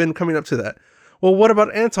weeks have been coming up to that. Well, what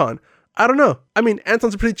about Anton? I don't know. I mean,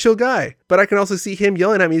 Anton's a pretty chill guy, but I can also see him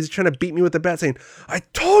yelling at me. He's trying to beat me with the bat, saying, "I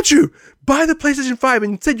told you, buy the PlayStation 5,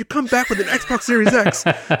 and instead you come back with an Xbox Series X."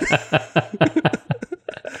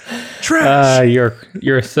 Trash.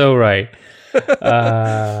 You're so right.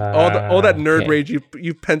 All that nerd rage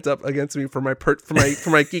you pent up against me for my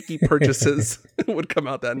geeky purchases would come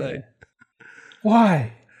out that night.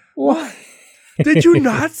 Why? Did you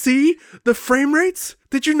not see the frame rates?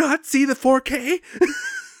 Did you not see the 4K?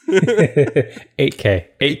 8K.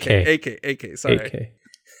 8K. Sorry. 8K.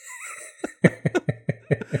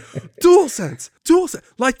 DualSense.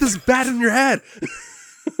 Like this bat in your head.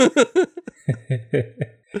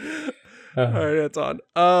 All right, that's on.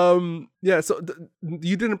 Yeah. So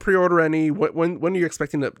you didn't pre-order any. When are you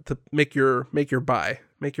expecting to make your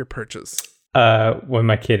purchase? When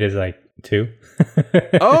my kid is like 2.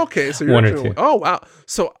 Oh, okay, so you're 1 or 2. Oh wow.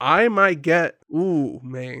 So I might get. Ooh,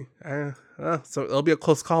 man. So it'll be a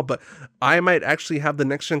close call, but I might actually have the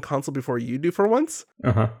next gen console before you do for once.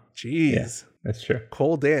 Jeez. Yeah, that's true.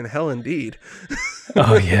 Cold day in hell indeed.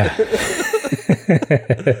 Oh yeah.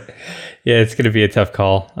 Yeah, it's gonna be a tough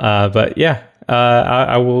call. But yeah,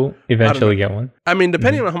 I will eventually get one. I mean,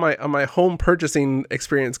 depending on how my home purchasing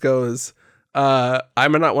experience goes, I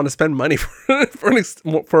might not want to spend money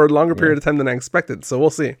for a longer period of time than I expected. So we'll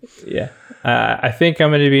see. Yeah, I think I'm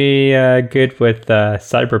going to be good with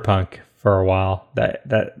Cyberpunk for a while.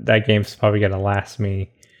 That game's probably going to last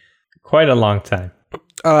me quite a long time.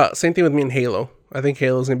 Same thing with me and Halo. I think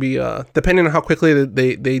Halo's going to be depending on how quickly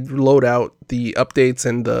they load out the updates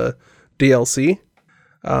and the DLC.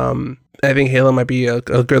 I think Halo might be a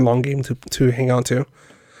good long game to hang on to.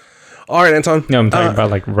 All right, Anton. No, I'm talking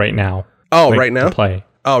about like right now. Oh, like, right now? to play.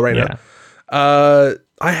 Oh, right now.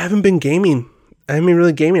 I haven't been gaming. I haven't been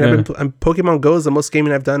really gaming. Yeah. Pokemon Go is the most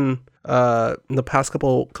gaming I've done in the past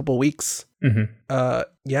couple weeks. Mm-hmm.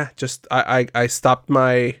 Yeah, just I stopped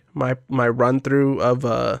my run through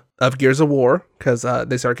of Gears of War because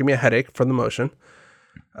they started giving me a headache from the motion.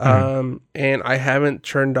 And I haven't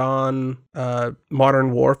turned on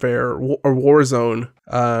Modern Warfare or Warzone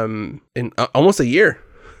in almost a year.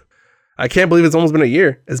 I can't believe it's almost been a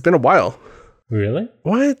year. It's been a while. Really?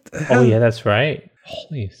 What? Oh yeah, that's right.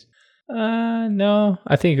 Holy. No,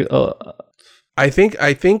 I think. I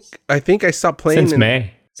think I stopped playing Since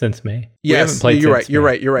May. Yes, you're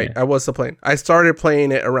right. Yeah. I was still playing. I started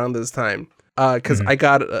playing it around this time because I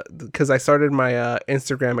started my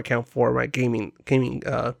Instagram account for my gaming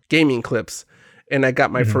clips, and I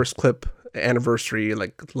got my first clip anniversary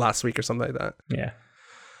like last week or something like that. Yeah.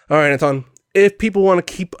 All right, Anton. If people want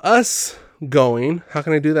to keep us going, how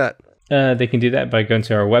can I do that? They can do that by going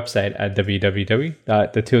to our website at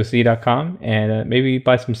www.the2oc.com and maybe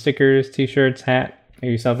buy some stickers, t-shirts, hat,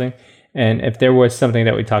 maybe something. And if there was something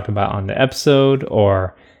that we talked about on the episode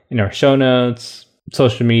or in our show notes,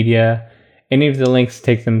 social media, any of the links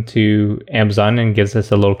take them to Amazon and gives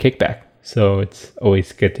us a little kickback. So it's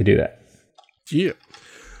always good to do that. Yeah.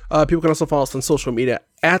 People can also follow us on social media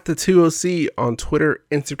at the 2OC on Twitter,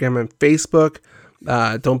 Instagram, and Facebook.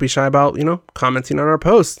 Don't be shy about, commenting on our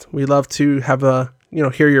post. We love to have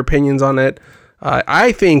hear your opinions on it.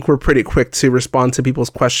 I think we're pretty quick to respond to people's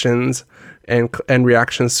questions and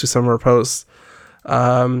reactions to some of our posts.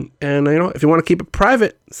 And if you want to keep it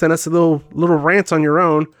private, send us a little rant on your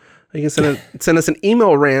own. You can send us an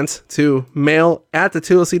email rant to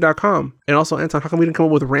mail@the2oc.com. And also, Anton, how come we didn't come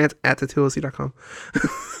up with rant@the2oc.com?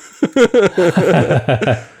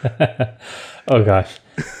 Oh gosh.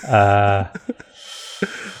 That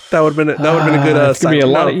would have been a good. It's gonna be a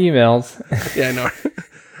lot of emails. Yeah, I know.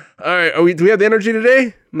 All right, do we have the energy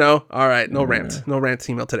today? No. All right, no rant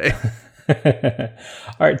email today.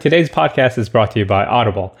 All right, today's podcast is brought to you by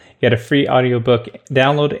Audible. Get a free audiobook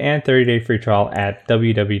download and 30-day free trial at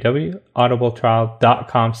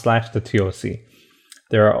www.audibletrial.com/the2oc.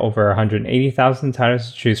 There are over 180,000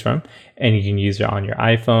 titles to choose from, and you can use it on your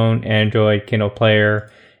iPhone, Android, Kindle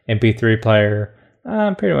player, MP3 player,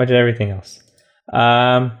 pretty much everything else.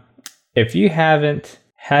 If you haven't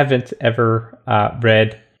ever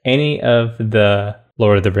read any of the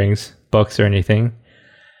Lord of the Rings books or anything,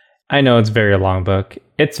 I know it's a very long book.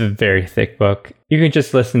 It's a very thick book. You can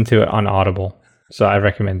just listen to it on Audible. So I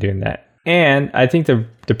recommend doing that. And I think the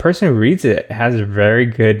person who reads it has a very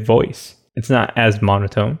good voice. It's not as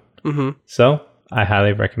monotone. Mm-hmm. So I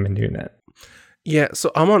highly recommend doing that. Yeah, so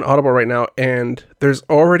I'm on Audible right now, and there's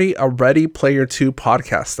already a Ready Player 2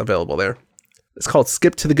 podcast available there. It's called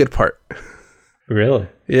Skip to the Good Part. Really?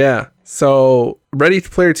 Yeah. So Ready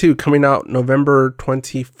Player 2 coming out November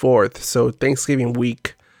 24th. So Thanksgiving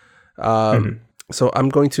week. So I'm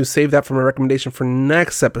going to save that for my recommendation for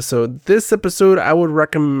next episode. This episode, I would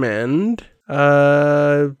recommend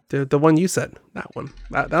the one you said. That one.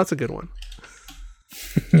 That's a good one.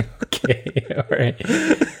 Okay. All right.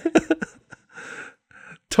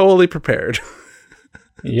 Totally prepared.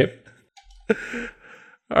 Yep.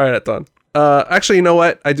 All right, Anton. Actually, you know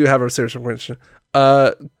what? I do have a serious question.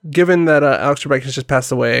 Given that Alex Trebek has just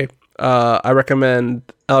passed away, I recommend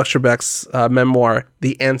Alex Trebek's memoir,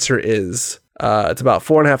 The Answer Is. It's about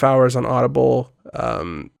 4.5 hours on Audible,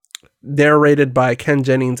 narrated by Ken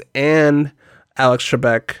Jennings and Alex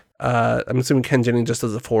Trebek. I'm assuming Ken Jennings just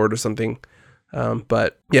does a forward or something.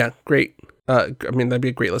 But yeah, great. That'd be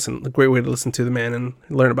a great way to listen to the man and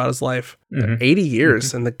learn about his life. 80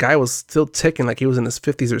 years, and the guy was still ticking like he was in his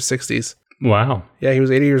 50s or 60s. Wow. Yeah, he was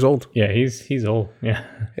 80 years old. Yeah, he's old. Yeah.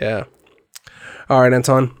 Yeah. All right,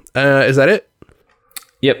 Anton. Is that it?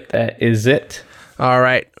 Yep, that is it. All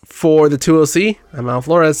right. For the 2OC, I'm Al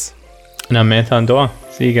Flores. And I'm Anton Doa.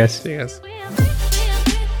 See you guys. See you guys.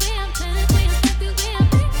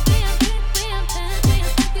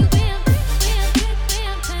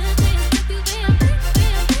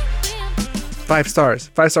 5 stars.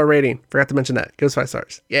 5-star rating. Forgot to mention that. Give us 5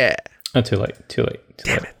 stars. Yeah. Oh, too late.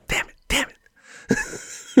 Damn it.